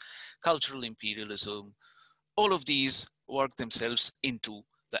 perhaps, cultural imperialism. All of these work themselves into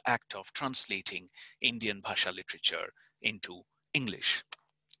the act of translating Indian bhasha literature into English.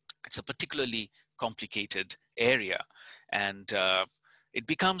 It's a particularly complicated area, and it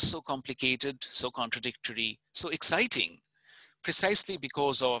becomes so complicated, so contradictory, so exciting, precisely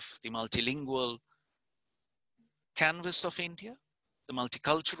because of the multilingual canvas of India, the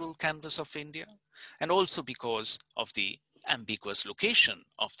multicultural canvas of India, and also because of the ambiguous location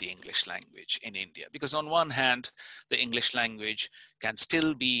of the English language in India. Because on one hand, the English language can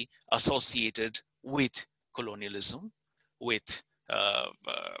still be associated with colonialism, with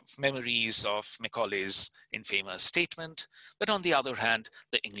memories of Macaulay's infamous statement. But on the other hand,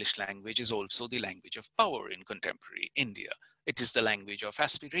 the English language is also the language of power in contemporary India. It is the language of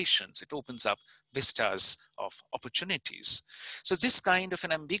aspirations. It opens up vistas of opportunities. So this kind of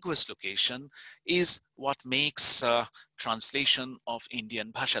an ambiguous location is what makes translation of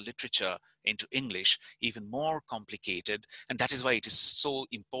Indian bhasha literature into English even more complicated. And that is why it is so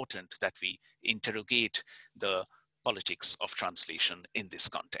important that we interrogate the politics of translation in this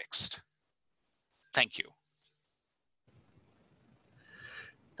context. Thank you.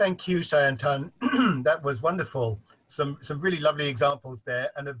 Thank you, Sayantan. That was wonderful. Some really lovely examples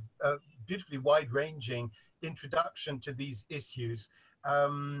there, and a beautifully wide-ranging introduction to these issues.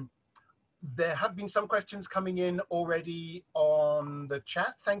 There have been some questions coming in already on the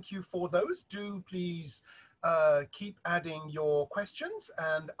chat. Thank you for those. Do please keep adding your questions,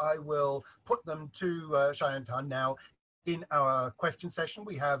 and I will put them to Sayantan now. In our question session,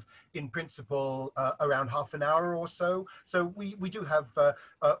 we have in principle around half an hour or so. So we do have,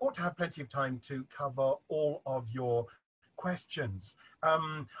 ought to have plenty of time to cover all of your questions.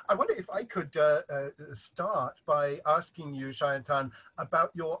 I wonder if I could start by asking you, Sayantan, about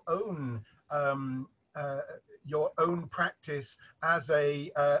your own practice as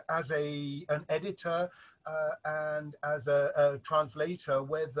an editor and as a translator,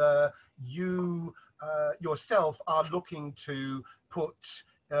 whether you yourself are looking to put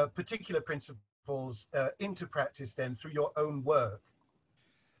particular principles into practice then through your own work.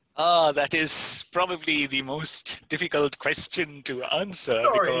 That is probably the most difficult question to answer.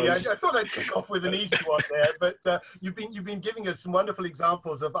 Sorry, because I thought I'd kick off with an easy one there, but you've been giving us some wonderful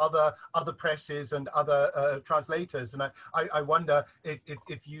examples of other presses and other translators, and I wonder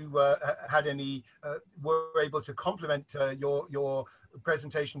if you had any were able to complement your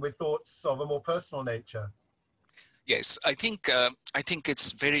presentation with thoughts of a more personal nature. Yes, I think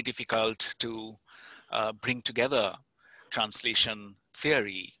it's very difficult to bring together translation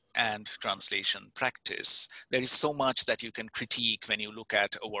theory and translation practice. There is so much that you can critique when you look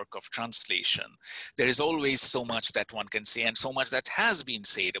at a work of translation. There is always so much that one can say, and so much that has been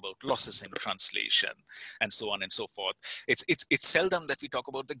said about losses in translation, and so on and so forth. It's seldom that we talk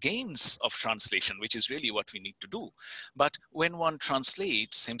about the gains of translation, which is really what we need to do. But when one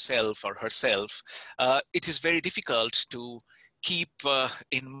translates himself or herself, it is very difficult to keep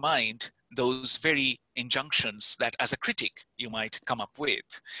in mind those very injunctions that as a critic you might come up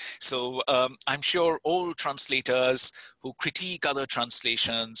with. So I'm sure all translators who critique other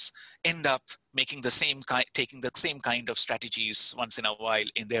translations end up making the same taking the same kind of strategies once in a while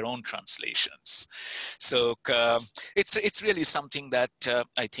in their own translations. So it's really something that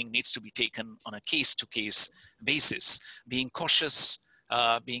I think needs to be taken on a case-to-case basis. Being cautious,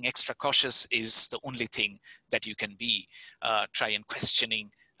 being extra cautious is the only thing that you can be. Try and questioning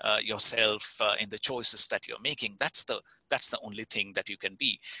yourself in the choices that you're making. That's the only thing that you can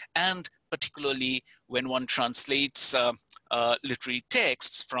be. And particularly when one translates literary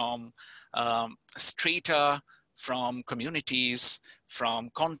texts from strata, from communities,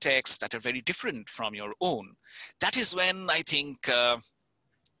 from contexts that are very different from your own, that is when I think a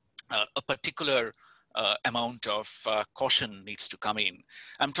particular amount of caution needs to come in.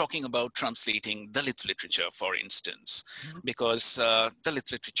 I'm talking about translating Dalit literature, for instance, because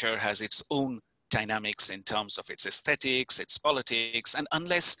Dalit literature has its own dynamics in terms of its aesthetics, its politics, and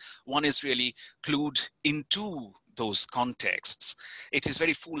unless one is really clued into those contexts, it is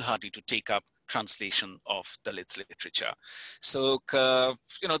very foolhardy to take up translation of Dalit literature. So,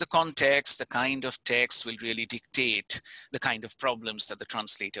 the context, the kind of text will really dictate the kind of problems that the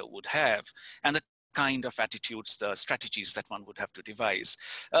translator would have, and the kind of attitudes, the strategies that one would have to devise.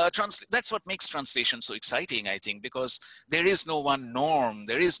 That's what makes translation so exciting, I think, because there is no one norm,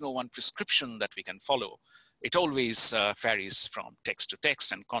 there is no one prescription that we can follow. It always varies from text to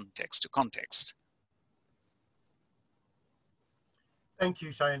text and context to context. Thank you,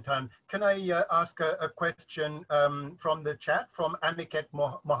 Sayantan. Can I ask a question from the chat from Aniket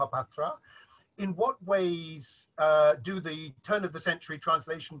Mohapatra? In what ways do the turn of the century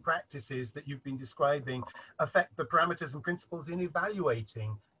translation practices that you've been describing affect the parameters and principles in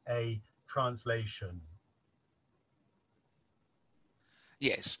evaluating a translation?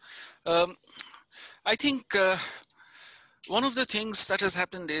 Yes, I think one of the things that has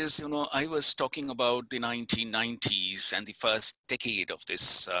happened is, I was talking about the 1990s and the first decade of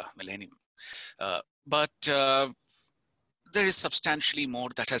this millennium, but there is substantially more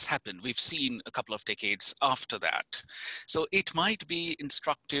that has happened. We've seen a couple of decades after that. So it might be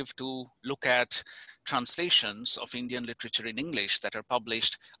instructive to look at translations of Indian literature in English that are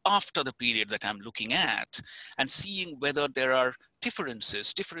published after the period that I'm looking at, and seeing whether there are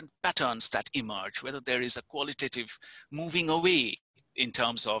differences, different patterns that emerge, whether there is a qualitative moving away in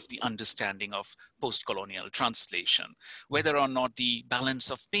terms of the understanding of post-colonial translation, whether or not the balance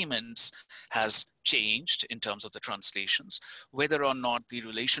of payments has changed in terms of the translations, whether or not the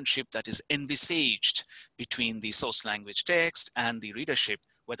relationship that is envisaged between the source language text and the readership,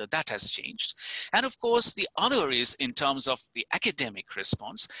 whether that has changed. And of course, the other is in terms of the academic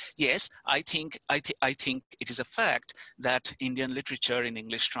response. Yes, I think it is a fact that Indian literature in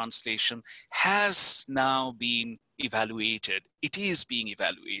English translation has now been evaluated. It is being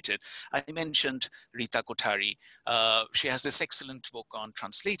evaluated. I mentioned Rita Kothari. She has this excellent book on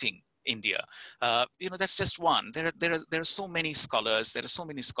translating India. That's just one. There are so many scholars. There are so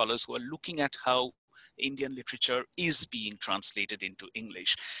many scholars who are looking at how Indian literature is being translated into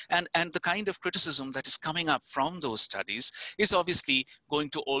English. And the kind of criticism that is coming up from those studies is obviously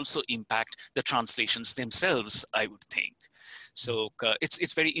going to also impact the translations themselves, I would think. So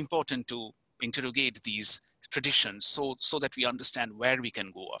it's very important to interrogate these traditions so that we understand where we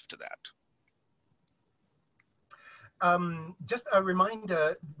can go after that. Just a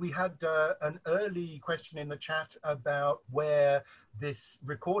reminder, we had an early question in the chat about where this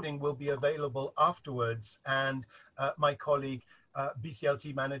recording will be available afterwards, and my colleague,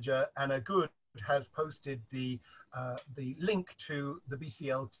 BCLT manager Anna Good, has posted the link to the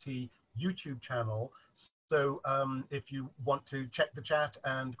BCLT YouTube channel. So if you want to check the chat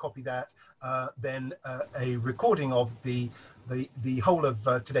and copy that, then a recording of the whole of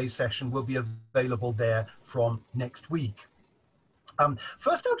today's session will be available there from next week.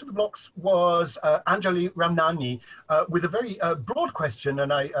 First out of the blocks was Anjali Ramnani with a very broad question,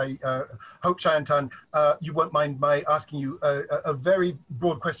 and I hope, Sayantan, you won't mind my asking you a very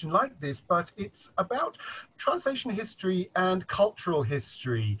broad question like this, but it's about translation history and cultural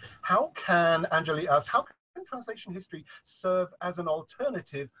history. How can, Anjali asks, how can translation history serve as an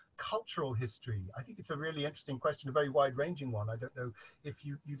alternative cultural history? I think it's a really interesting question, a very wide-ranging one. I don't know if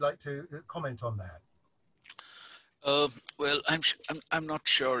you'd like to comment on that. Well, I'm not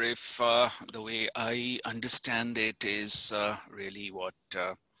sure if the way I understand it is really what.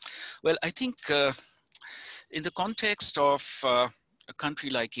 Well, I think in the context of a country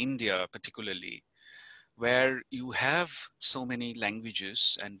like India, particularly, where you have so many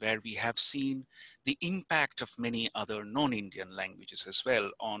languages and where we have seen the impact of many other non-Indian languages as well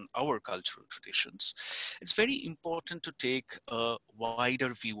on our cultural traditions, it's very important to take a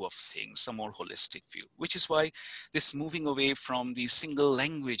wider view of things, a more holistic view, which is why this moving away from the single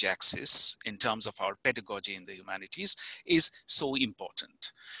language axis in terms of our pedagogy in the humanities is so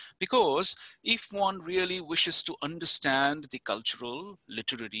important. Because if one really wishes to understand the cultural,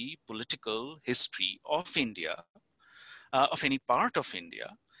 literary, political history of India, of any part of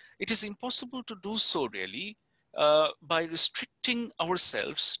India, it is impossible to do so really by restricting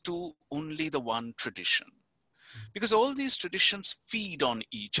ourselves to only the one tradition. Because all these traditions feed on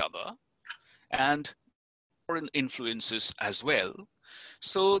each other and foreign influences as well.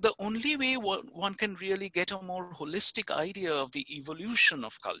 So the only way one can really get a more holistic idea of the evolution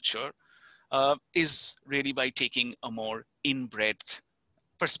of culture is really by taking a more in-breadth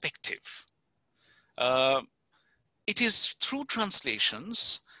perspective. It is through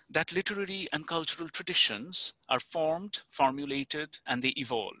translations that literary and cultural traditions are formed, formulated, and they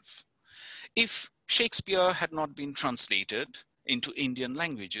evolve. If Shakespeare had not been translated into Indian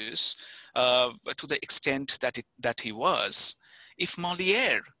languages to the extent that he was, if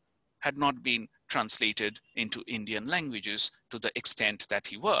Molière had not been translated into Indian languages to the extent that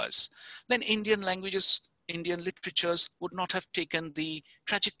he was, then Indian languages, Indian literatures would not have taken the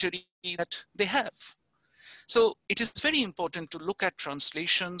trajectory that they have. So it is very important to look at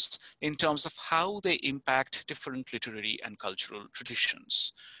translations in terms of how they impact different literary and cultural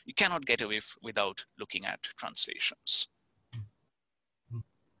traditions. You cannot get away without looking at translations.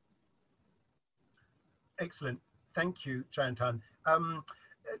 Excellent. Thank you, Sayantan.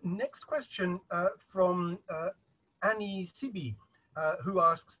 Next question from Annie Sibi, who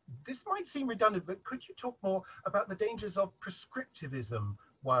asks, this might seem redundant, but could you talk more about the dangers of prescriptivism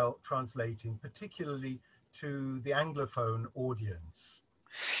while translating, particularly to the Anglophone audience?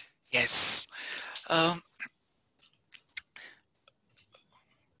 Yes.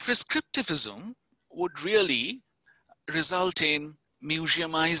 Prescriptivism would really result in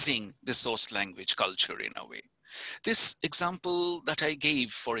museumizing the source language culture in a way. This example that I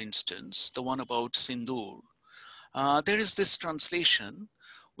gave, for instance, the one about Sindoor, there is this translation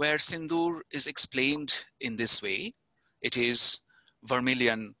where Sindoor is explained in this way. It is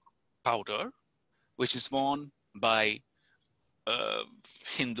vermilion powder, which is worn by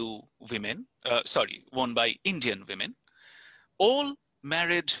Hindu women, worn by Indian women. All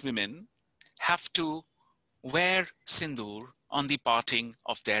married women have to wear Sindoor on the parting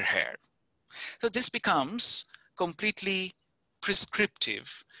of their hair. So this becomes completely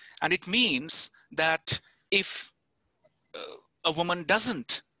prescriptive, and it means that if a woman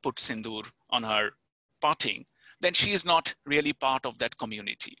doesn't put Sindoor on her parting, then she is not really part of that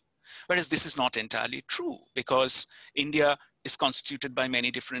community. Whereas this is not entirely true, because India is constituted by many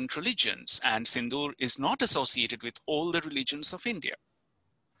different religions, and Sindoor is not associated with all the religions of India.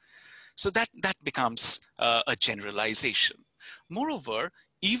 So that becomes a generalization. Moreover,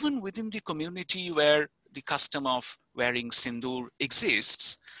 even within the community where the custom of wearing Sindoor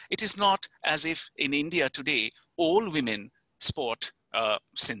exists, it is not as if in India today, all women sport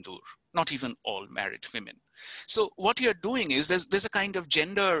Sindoor, not even all married women. So what you're doing is there's a kind of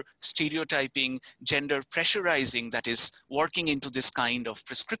gender stereotyping, gender pressurizing that is working into this kind of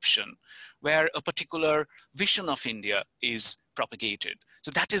prescription where a particular vision of India is propagated. So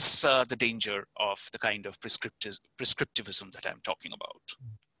that is the danger of the kind of prescriptivism that I'm talking about.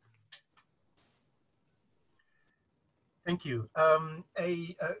 Thank you.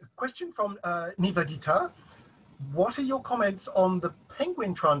 A question from Nivedita. What are your comments on the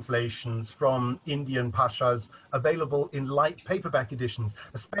Penguin translations from Indian Pashas available in light paperback editions,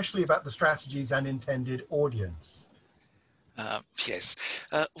 especially about the strategies and intended audience? Yes.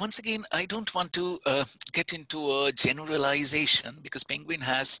 Once again, I don't want to get into a generalization because Penguin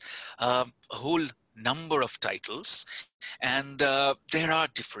has a whole number of titles, and there are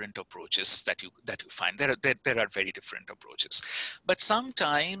different approaches that you find. There are very different approaches, but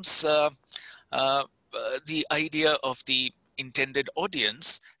sometimes the idea of the intended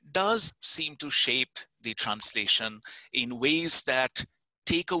audience does seem to shape the translation in ways that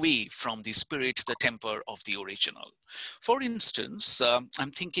take away from the spirit, the temper of the original. For instance,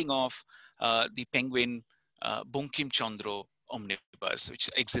 I'm thinking of the Penguin Bankim Chandra omnibus, which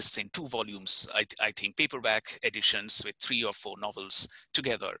exists in 2 volumes, I think, paperback editions with 3 or 4 novels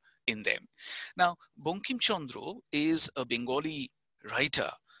together in them. Now, Bankim Chandra is a Bengali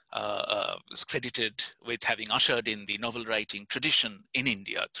writer, is credited with having ushered in the novel writing tradition in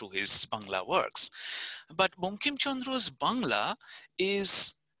India through his Bangla works. But Bankim Chandra's Bangla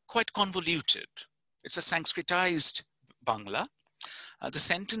is quite convoluted. It's a Sanskritized Bangla. The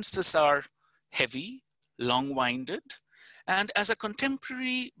sentences are heavy, long-winded, and as a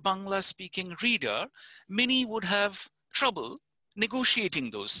contemporary Bangla-speaking reader, many would have trouble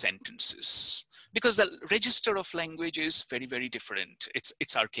negotiating those sentences, because the register of language is very, very different.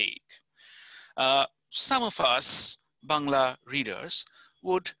 It's archaic. Some of us Bangla readers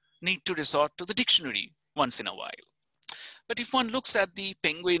would need to resort to the dictionary once in a while. But if one looks at the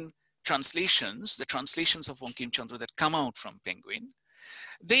Penguin translations, the translations of Bankim Chandra that come out from Penguin,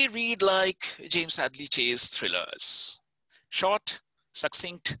 they read like James Hadley Chase thrillers. Short,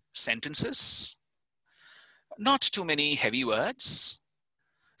 succinct sentences, not too many heavy words.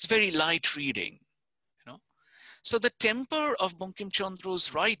 It's very light reading, you know. So the temper of Bankim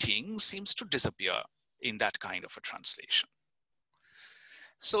Chandra's writing seems to disappear in that kind of a translation.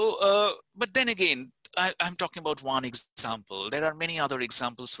 So, but then again, I'm talking about one example. There are many other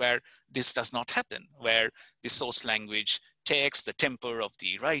examples where this does not happen, where the source language text, the temper of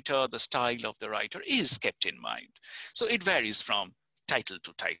the writer, the style of the writer is kept in mind. So it varies from title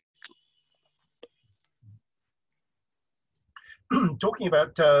to title. Talking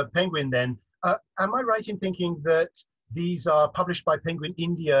about Penguin then, am I right in thinking that these are published by Penguin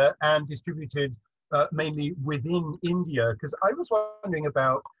India and distributed mainly within India? Because I was wondering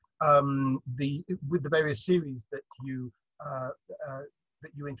about with the various series that you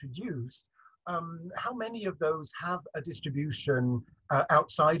introduced, how many of those have a distribution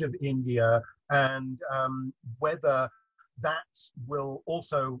outside of India, and whether that will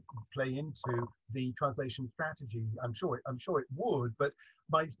also play into the translation strategy. I'm sure it would, but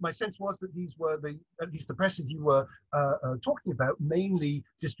my sense was that these were at least the presses you were talking about mainly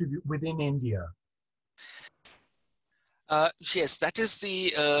distribute within India. Yes, that is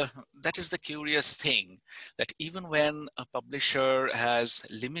the curious thing, that even when a publisher has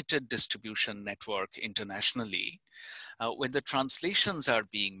limited distribution network internationally, when the translations are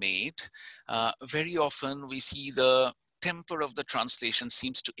being made, very often we see the temper of the translation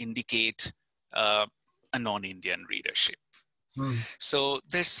seems to indicate a non-Indian readership. So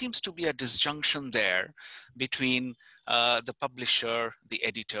there seems to be a disjunction there between the publisher, the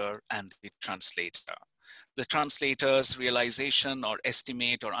editor, and the translator. The translator's realization or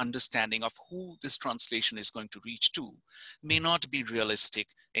estimate or understanding of who this translation is going to reach to may not be realistic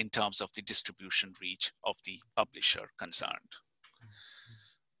in terms of the distribution reach of the publisher concerned.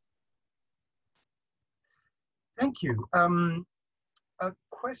 Thank you. A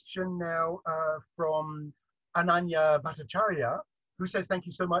question now from Ananya Bhattacharya, who says, thank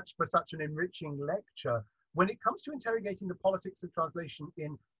you so much for such an enriching lecture. When it comes to interrogating the politics of translation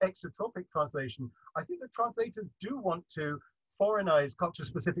in exotropic translation, I think that translators do want to foreignize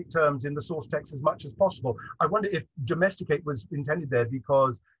culture-specific terms in the source text as much as possible. I wonder if domesticate was intended there,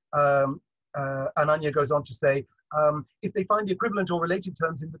 because Ananya goes on to say, if they find the equivalent or related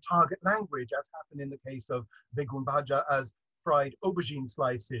terms in the target language, as happened in the case of begun bhaja as fried aubergine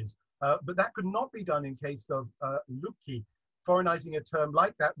slices, but that could not be done in case of lukki. Foreignizing a term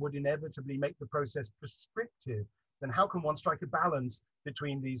like that would inevitably make the process prescriptive. Then how can one strike a balance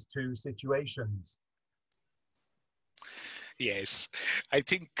between these two situations? Yes, I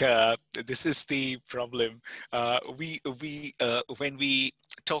think this is the problem. When we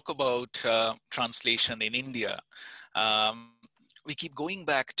talk about translation in India, we keep going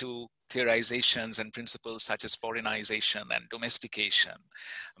back to theorizations and principles such as foreignization and domestication.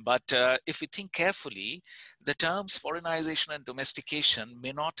 But if we think carefully, the terms foreignization and domestication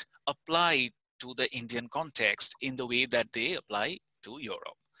may not apply to the Indian context in the way that they apply to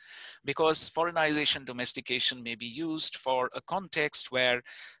Europe. Because foreignization, domestication may be used for a context where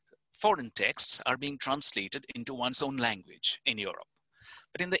foreign texts are being translated into one's own language in Europe.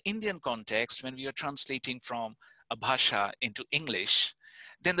 But in the Indian context, when we are translating from a bhasha into English,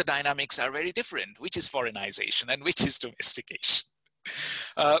 then the dynamics are very different, which is foreignization and which is domestication.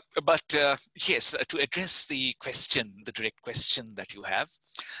 Yes, to address the question, the direct question that you have,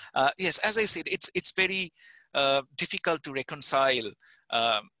 yes, as I said, it's very difficult to reconcile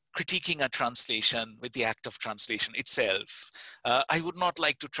critiquing a translation with the act of translation itself. I would not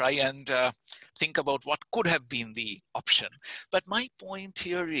like to try and think about what could have been the option. But my point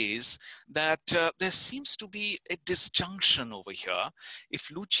here is that there seems to be a disjunction over here if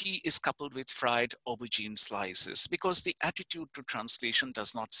luchi is coupled with fried aubergine slices, because the attitude to translation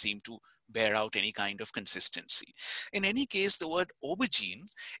does not seem to bear out any kind of consistency. In any case, the word aubergine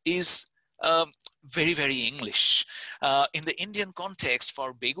is very, very English. In the Indian context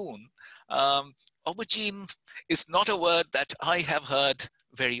for begun, aubergine is not a word that I have heard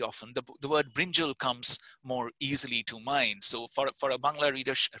very often. The word brinjal comes more easily to mind. So for a Bangla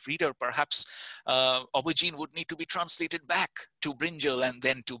reader, perhaps aubergine would need to be translated back to brinjal and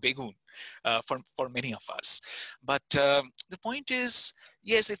then to begun for many of us. But the point is,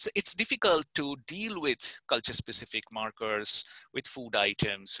 yes, it's difficult to deal with culture-specific markers, with food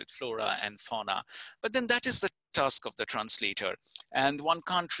items, with flora and fauna. But then that is the task of the translator. And one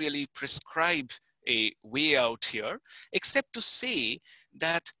can't really prescribe a way out here, except to say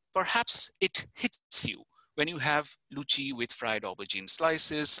that perhaps it hits you when you have luchi with fried aubergine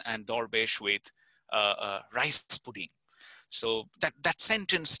slices and dorbesh with rice pudding. So that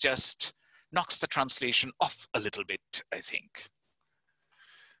sentence just knocks the translation off a little bit, I think.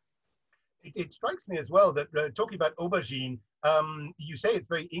 It strikes me as well that talking about aubergine, you say it's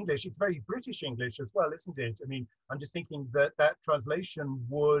very English, it's very British English as well, isn't it? I mean, I'm just thinking that that translation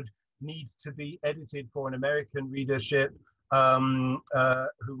would need to be edited for an American readership, who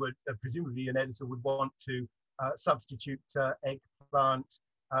would presumably an editor would want to substitute eggplant,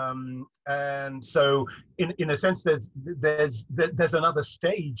 and so in a sense there's another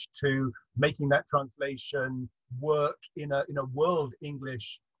stage to making that translation work in a world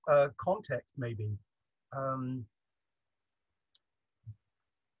English context maybe.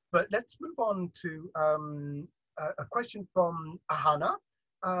 But let's move on to a question from Ahana.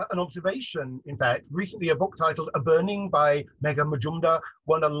 An observation, in fact. Recently, a book titled A Burning by Megha Majumdar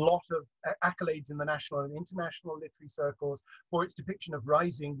won a lot of accolades in the national and international literary circles for its depiction of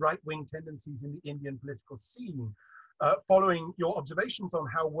rising right-wing tendencies in the Indian political scene. following your observations on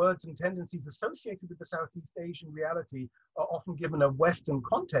how words and tendencies associated with the Southeast Asian reality are often given a Western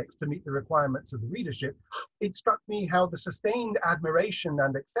context to meet the requirements of the readership, it struck me how the sustained admiration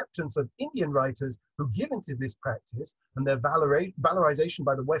and acceptance of Indian writers who give into this practice and their valorization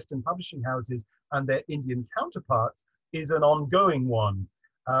by the Western publishing houses and their Indian counterparts is an ongoing one.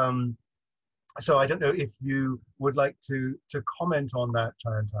 So I don't know if you would like to comment on that,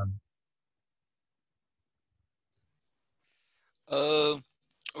 Sayantan.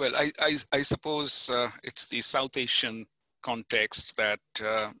 Well, I suppose it's the South Asian context that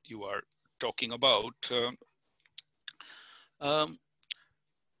you are talking about. Well,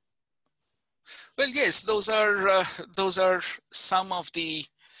 yes, those are some of the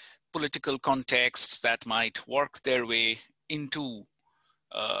political contexts that might work their way into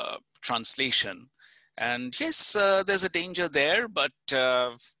translation. And yes, there's a danger there, but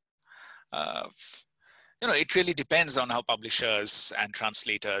it really depends on how publishers and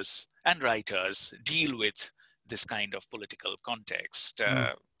translators and writers deal with this kind of political context.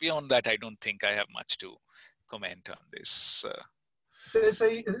 Beyond that, I don't think I have much to comment on this. There's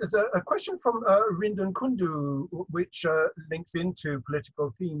a question from Rindan Kundu, which links into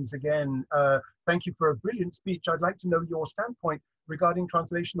political themes again. Thank you for a brilliant speech. I'd like to know your standpoint regarding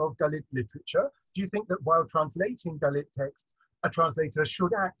translation of Dalit literature. Do you think that while translating Dalit texts, a translator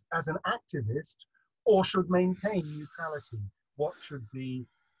should act as an activist or should maintain neutrality? What should be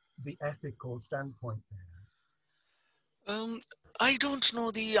the ethical standpoint there? I don't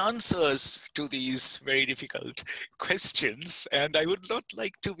know the answers to these very difficult questions, and I would not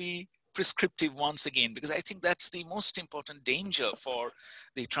like to be prescriptive once again, because I think that's the most important danger for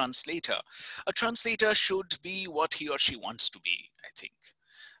the translator. A translator should be what he or she wants to be, I think.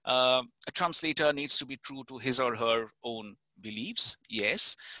 A translator needs to be true to his or her own beliefs,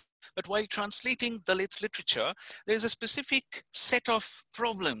 yes. But while translating Dalit literature, there is a specific set of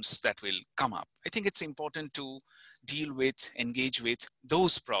problems that will come up. I think it's important to deal with, engage with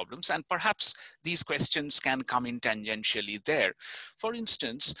those problems, and perhaps these questions can come in tangentially there. For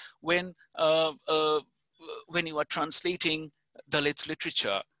instance, when you are translating Dalit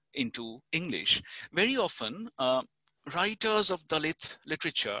literature into English, very often writers of Dalit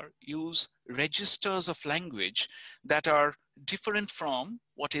literature use registers of language that are different from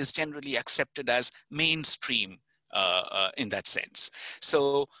what is generally accepted as mainstream in that sense.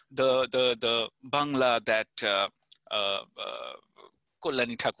 So the Bangla that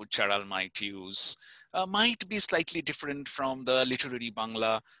Kollani Thakur Charal might use might be slightly different from the literary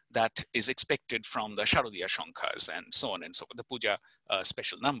Bangla that is expected from the Sharodiya Shankars and so on and so on, the Puja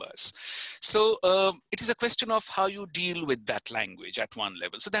special numbers. So it is a question of how you deal with that language at one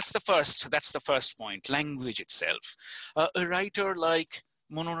level. So that's the first point, language itself. A writer like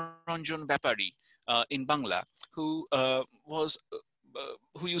Monoranjan Bapari in Bangla, who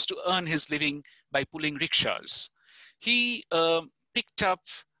used to earn his living by pulling rickshaws, he picked up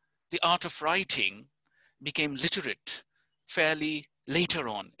the art of writing, became literate fairly later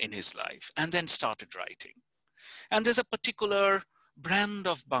on in his life, and then started writing. And there's a particular brand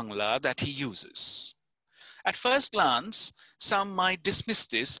of Bangla that he uses. At first glance, some might dismiss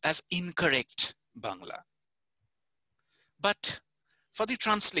this as incorrect Bangla. But for the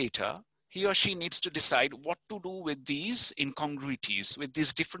translator, he or she needs to decide what to do with these incongruities, with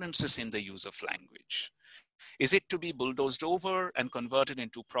these differences in the use of language. Is it to be bulldozed over and converted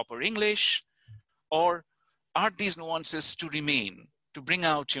into proper English? Or are these nuances to remain, to bring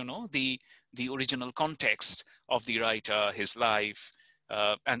out, the original context of the writer, his life,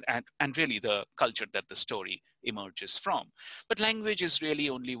 and really the culture that the story emerges from? But language is really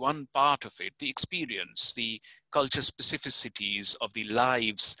only one part of it, the experience, the culture specificities of the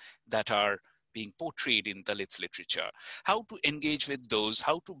lives that are being portrayed in Dalit literature. How to engage with those,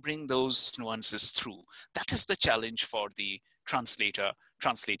 how to bring those nuances through. That is the challenge for the translator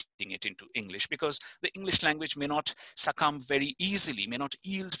translating it into English, because the English language may not succumb very easily, may not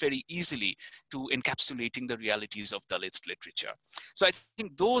yield very easily to encapsulating the realities of Dalit literature. So I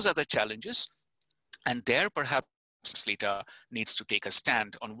think those are the challenges, and there perhaps the translator needs to take a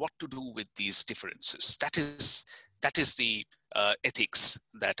stand on what to do with these differences. That is the ethics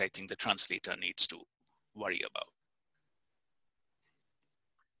that I think the translator needs to worry about.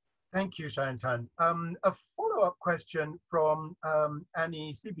 Thank you, Sayantan. A follow-up question from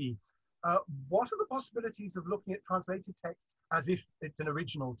Annie Sibi. What are the possibilities of looking at translated texts as if it's an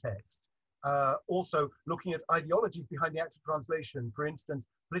original text? Also, looking at ideologies behind the act of translation. For instance,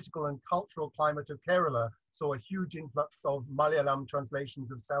 political and cultural climate of Kerala saw a huge influx of Malayalam translations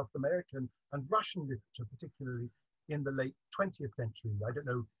of South American and Russian literature, particularly in the late 20th century. I don't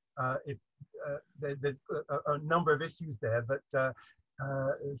know if there's a number of issues there, but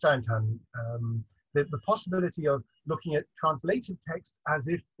Sayantan, the possibility of looking at translated text as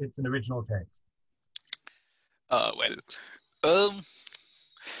if it's an original text.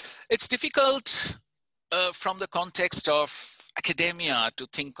 It's difficult from the context of academia to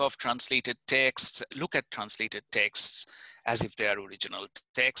think of translated texts, look at translated texts as if they are original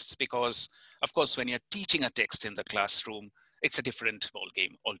texts, because of course, when you're teaching a text in the classroom, it's a different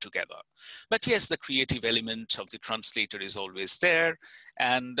ballgame altogether. But yes, the creative element of the translator is always there.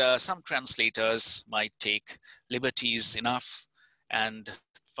 And some translators might take liberties enough. And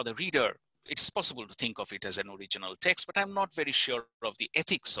for the reader, it is possible to think of it as an original text, but I'm not very sure of the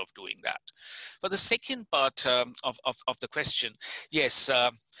ethics of doing that. For the second part of the question, yes,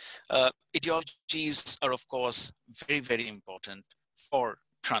 ideologies are of course very, very important for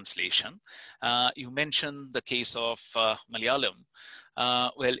translation. You mentioned the case of Malayalam.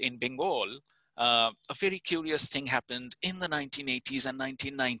 Well, in Bengal, a very curious thing happened in the 1980s and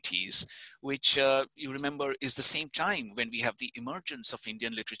 1990s, which you remember is the same time when we have the emergence of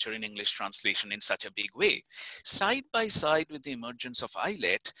Indian literature in English translation in such a big way. Side by side with the emergence of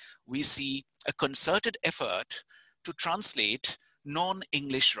ILET, we see a concerted effort to translate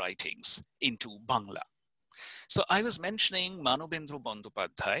non-English writings into Bangla. So I was mentioning Manobendra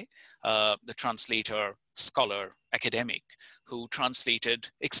Bandyopadhyay, the translator, scholar, academic, who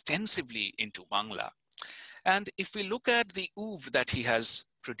translated extensively into Bangla. And if we look at the oeuvre that he has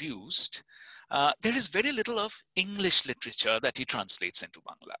produced, there is very little of English literature that he translates into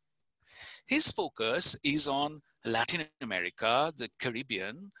Bangla. His focus is on Latin America, the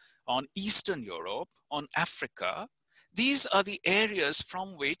Caribbean, on Eastern Europe, on Africa. These are the areas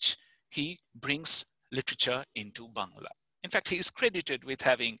from which he brings literature into Bangla. In fact, he is credited with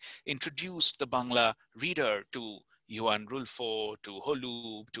having introduced the Bangla reader to Joan Rulfo, to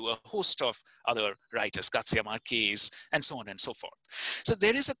Holub, to a host of other writers, Garcia Marquez, and so on and so forth. So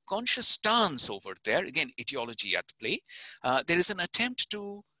there is a conscious stance over there, again, ideology at play. There is an attempt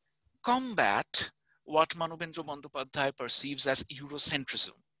to combat what Manobendra Bandyopadhyay perceives as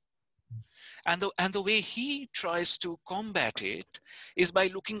Eurocentrism. And the way he tries to combat it is by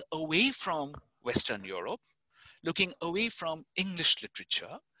looking away from Western Europe, looking away from English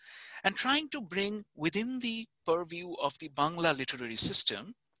literature, and trying to bring within the purview of the Bangla literary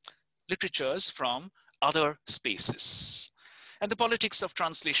system, literatures from other spaces. And the politics of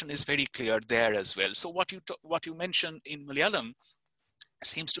translation is very clear there as well. So what you mentioned in Malayalam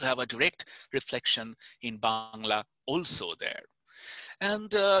seems to have a direct reflection in Bangla also there.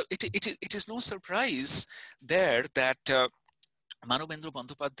 And it is no surprise there that Manobendra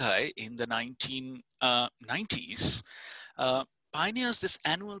Bandyopadhyay in the 1990s pioneers this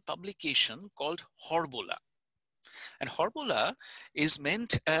annual publication called Horbola. And Horbola is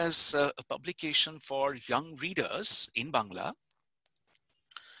meant as a publication for young readers in Bangla,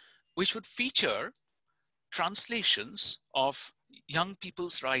 which would feature translations of young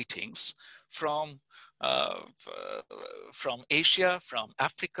people's writings from Asia, from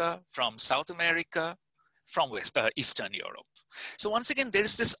Africa, from South America, from Eastern Europe. So once again, there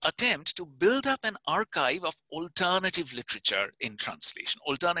is this attempt to build up an archive of alternative literature in translation,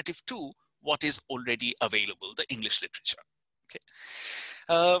 alternative to what is already available, the English literature. Okay.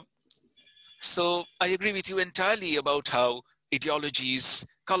 So I agree with you entirely about how ideologies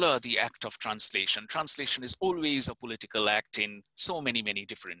color the act of translation. Translation is always a political act in so many, many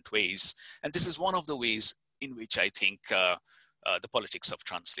different ways. And this is one of the ways in which I think the politics of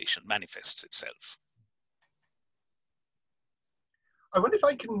translation manifests itself. I wonder if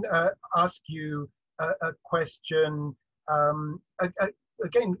I can ask you a question,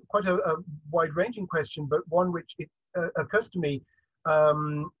 again, quite a wide-ranging question, but one which occurs to me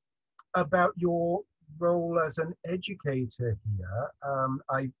about your role as an educator here.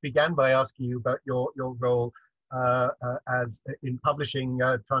 I began by asking you about your role as in publishing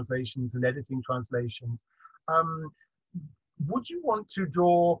translations and editing translations. Would you want to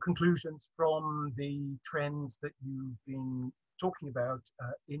draw conclusions from the trends that you've been talking about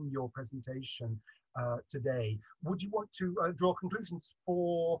in your presentation today? Would you want to draw conclusions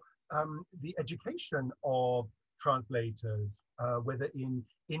for the education of translators, whether in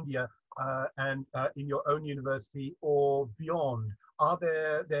India and in your own university or beyond? Are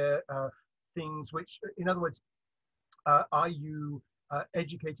there things which, in other words, are you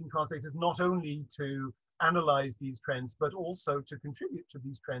educating translators not only to analyze these trends, but also to contribute to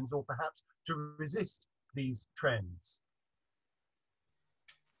these trends, or perhaps to resist these trends?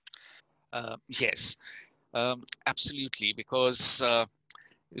 Yes, absolutely, because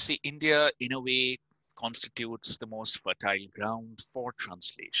you see, India in a way constitutes the most fertile ground for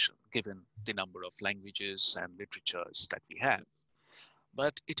translation, given the number of languages and literatures that we have.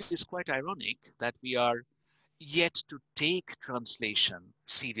 But it is quite ironic that we are yet to take translation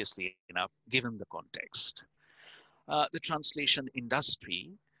seriously enough, given the context. The translation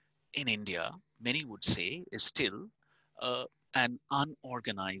industry in India, many would say, is still an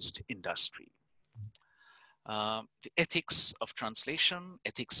unorganized industry. The ethics of translation,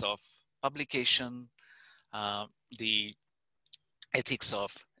 ethics of publication, the ethics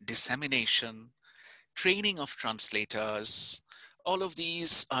of dissemination, training of translators, all of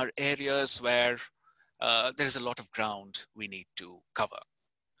these are areas where there's a lot of ground we need to cover.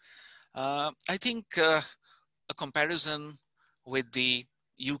 I think a comparison with the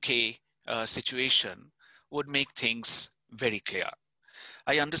UK situation would make things very clear.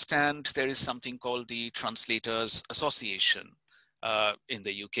 I understand there is something called the Translators Association in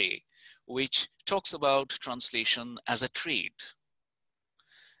the UK, which talks about translation as a trade.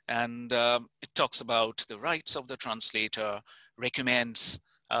 And it talks about the rights of the translator, recommends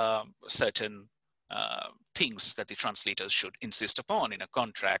certain things that the translators should insist upon in a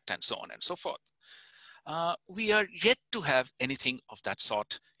contract and so on and so forth. We are yet to have anything of that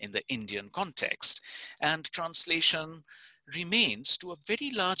sort in the Indian context. And translation remains to a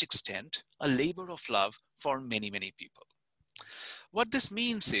very large extent a labor of love for many, many people. What this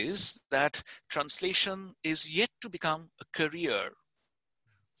means is that translation is yet to become a career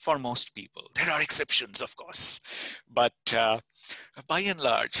for most people. There are exceptions, of course, but by and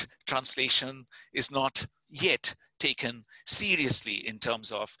large, translation is not yet taken seriously in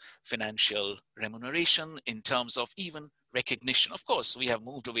terms of financial remuneration, in terms of even recognition. Of course, we have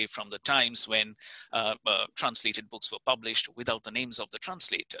moved away from the times when translated books were published without the names of the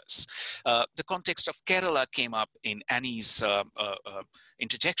translators. The context of Kerala came up in Annie's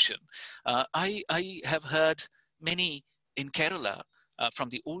interjection. I have heard many in Kerala from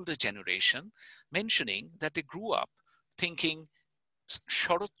the older generation mentioning that they grew up thinking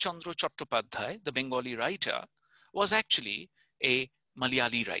Sharath Chandra Chattopadhyay, the Bengali writer, was actually a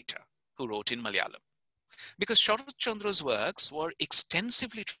Malayali writer who wrote in Malayalam. Because Sharath Chandra's works were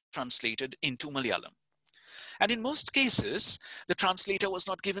extensively translated into Malayalam. And in most cases, the translator was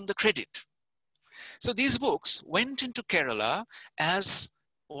not given the credit. So these books went into Kerala as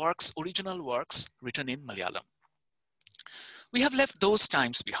works, original works written in Malayalam. We have left those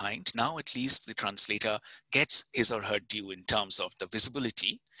times behind. Now at least the translator gets his or her due in terms of the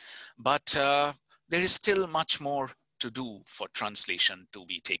visibility, but there is still much more to do for translation to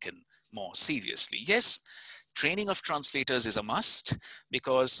be taken more seriously. Yes, training of translators is a must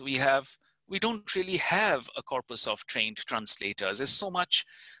because we don't really have a corpus of trained translators. There's so much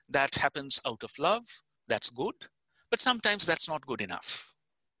that happens out of love, that's good, but sometimes that's not good enough.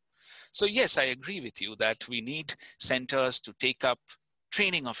 So yes, I agree with you that we need centers to take up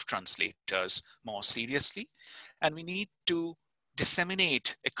training of translators more seriously, and we need to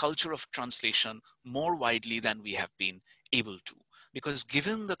disseminate a culture of translation more widely than we have been able to. Because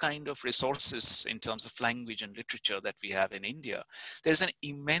given the kind of resources in terms of language and literature that we have in India, there's an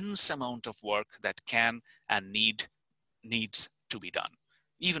immense amount of work that can and needs to be done,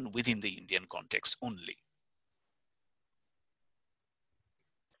 even within the Indian context only.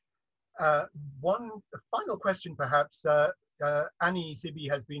 One final question, perhaps. Annie Sibi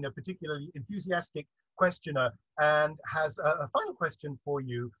has been a particularly enthusiastic questioner and has a final question for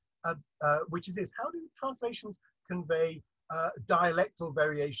you, which is this: how do translations convey dialectal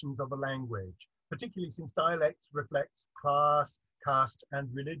variations of a language, particularly since dialects reflects class, caste, and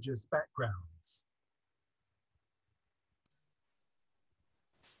religious backgrounds?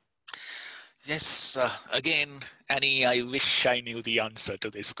 Yes, again, Annie, I wish I knew the answer to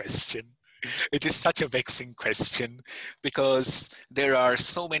this question. It is such a vexing question because there are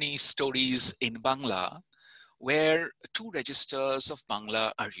so many stories in Bangla where two registers of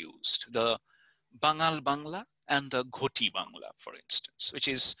Bangla are used, the Bangal Bangla and the Ghoti Bangla, for instance, which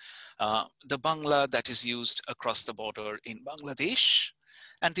is the Bangla that is used across the border in Bangladesh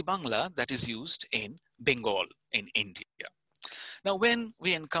and the Bangla that is used in Bengal in India. Now, when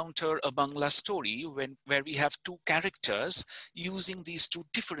we encounter a Bangla story where we have two characters using these two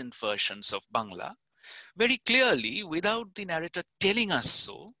different versions of Bangla, very clearly, without the narrator telling us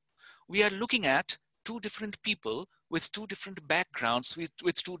so, we are looking at two different people with two different backgrounds,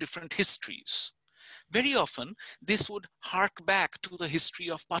 with two different histories. Very often, this would hark back to the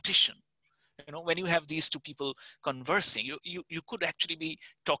history of partition. You know, when you have these two people conversing, you could actually be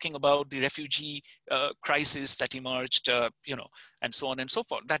talking about the refugee crisis that emerged, you know, and so on and so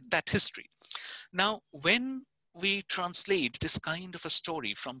forth, that history. Now, when we translate this kind of a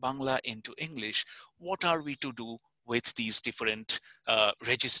story from Bangla into English, what are we to do with these different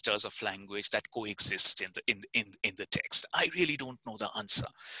registers of language that coexist in the text? I really don't know the answer,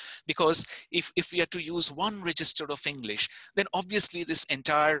 because if we are to use one register of English, then obviously this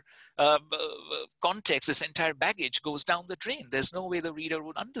entire context, this entire baggage goes down the drain. There's no way the reader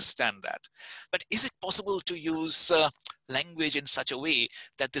would understand that. But is it possible to use language in such a way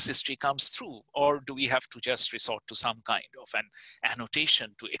that this history comes through, or do we have to just resort to some kind of an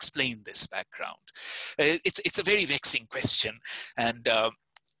annotation to explain this background? It's a very vexing question, and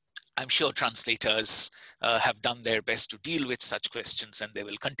I'm sure translators have done their best to deal with such questions, and they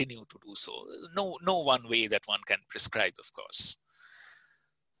will continue to do so. No one way that one can prescribe, of course.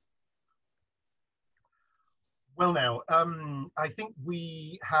 Well, now, I think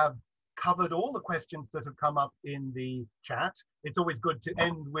we have covered all the questions that have come up in the chat. It's always good to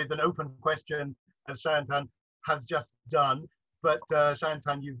end with an open question, as Sayantan has just done. But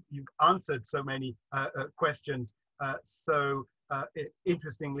Sayantan, you've answered so many questions so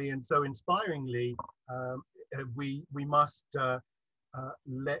interestingly and so inspiringly. We must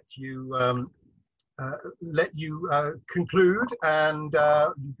let you conclude, and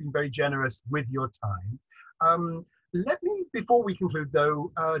you've been very generous with your time. Let me, before we conclude though,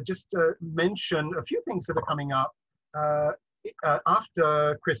 just mention a few things that are coming up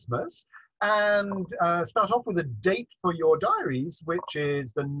after Christmas, and start off with a date for your diaries, which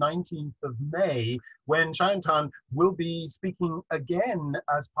is the 19th of May, when Sayantan will be speaking again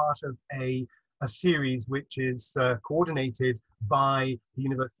as part of a series which is coordinated by the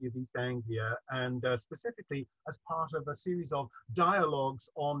University of East Anglia, and specifically as part of a series of dialogues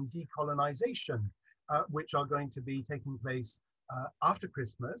on decolonization, which are going to be taking place after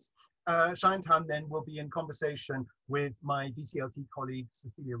Christmas. Sayantan then will be in conversation with my BCLT colleague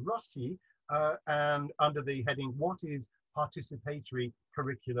Cecilia Rossi, and under the heading, What is Participatory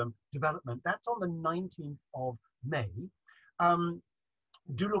Curriculum Development? That's on the 19th of May.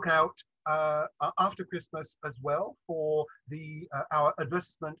 Do look out after Christmas as well for our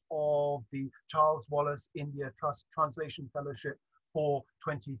advertisement of the Charles Wallace India Trust Translation Fellowship for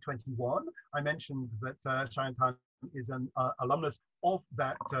 2021. I mentioned that Sayantan is an alumnus of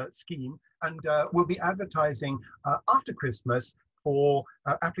that scheme, and will be advertising after Christmas for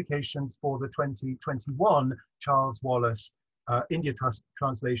applications for the 2021 Charles Wallace India Trust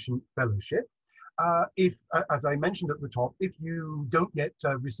Translation Fellowship. If, as I mentioned at the top, if you don't yet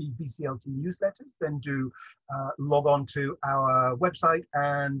receive BCLT newsletters, then do log on to our website,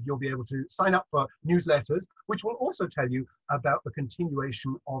 and you'll be able to sign up for newsletters, which will also tell you about the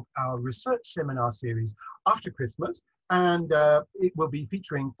continuation of our research seminar series after Christmas. And it will be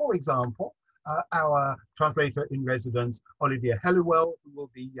featuring, for example, our translator in residence, Olivia Helliwell, who will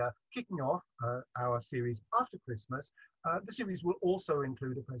be kicking off our series after Christmas. The series will also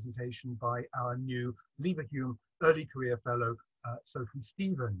include a presentation by our new Leverhulme Early Career Fellow, Sophie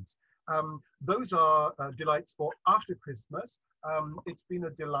Stevens. Those are delights for after Christmas. It's been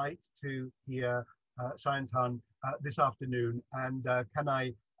a delight to hear Sayantan this afternoon, and can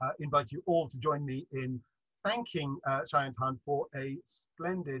I invite you all to join me in thanking Sayantan for a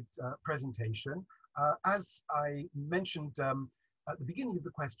splendid presentation. As I mentioned at the beginning of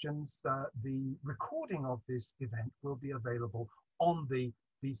the questions, the recording of this event will be available on the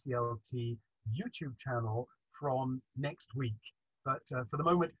BCLT YouTube channel from next week. But for the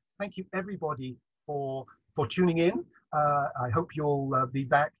moment, thank you everybody for tuning in. I hope you'll be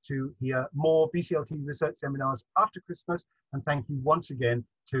back to hear more BCLT research seminars after Christmas. And thank you once again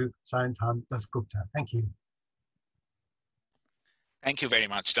to Sayantan Dasgupta. Thank you. Thank you very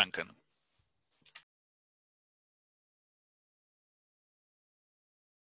much, Duncan.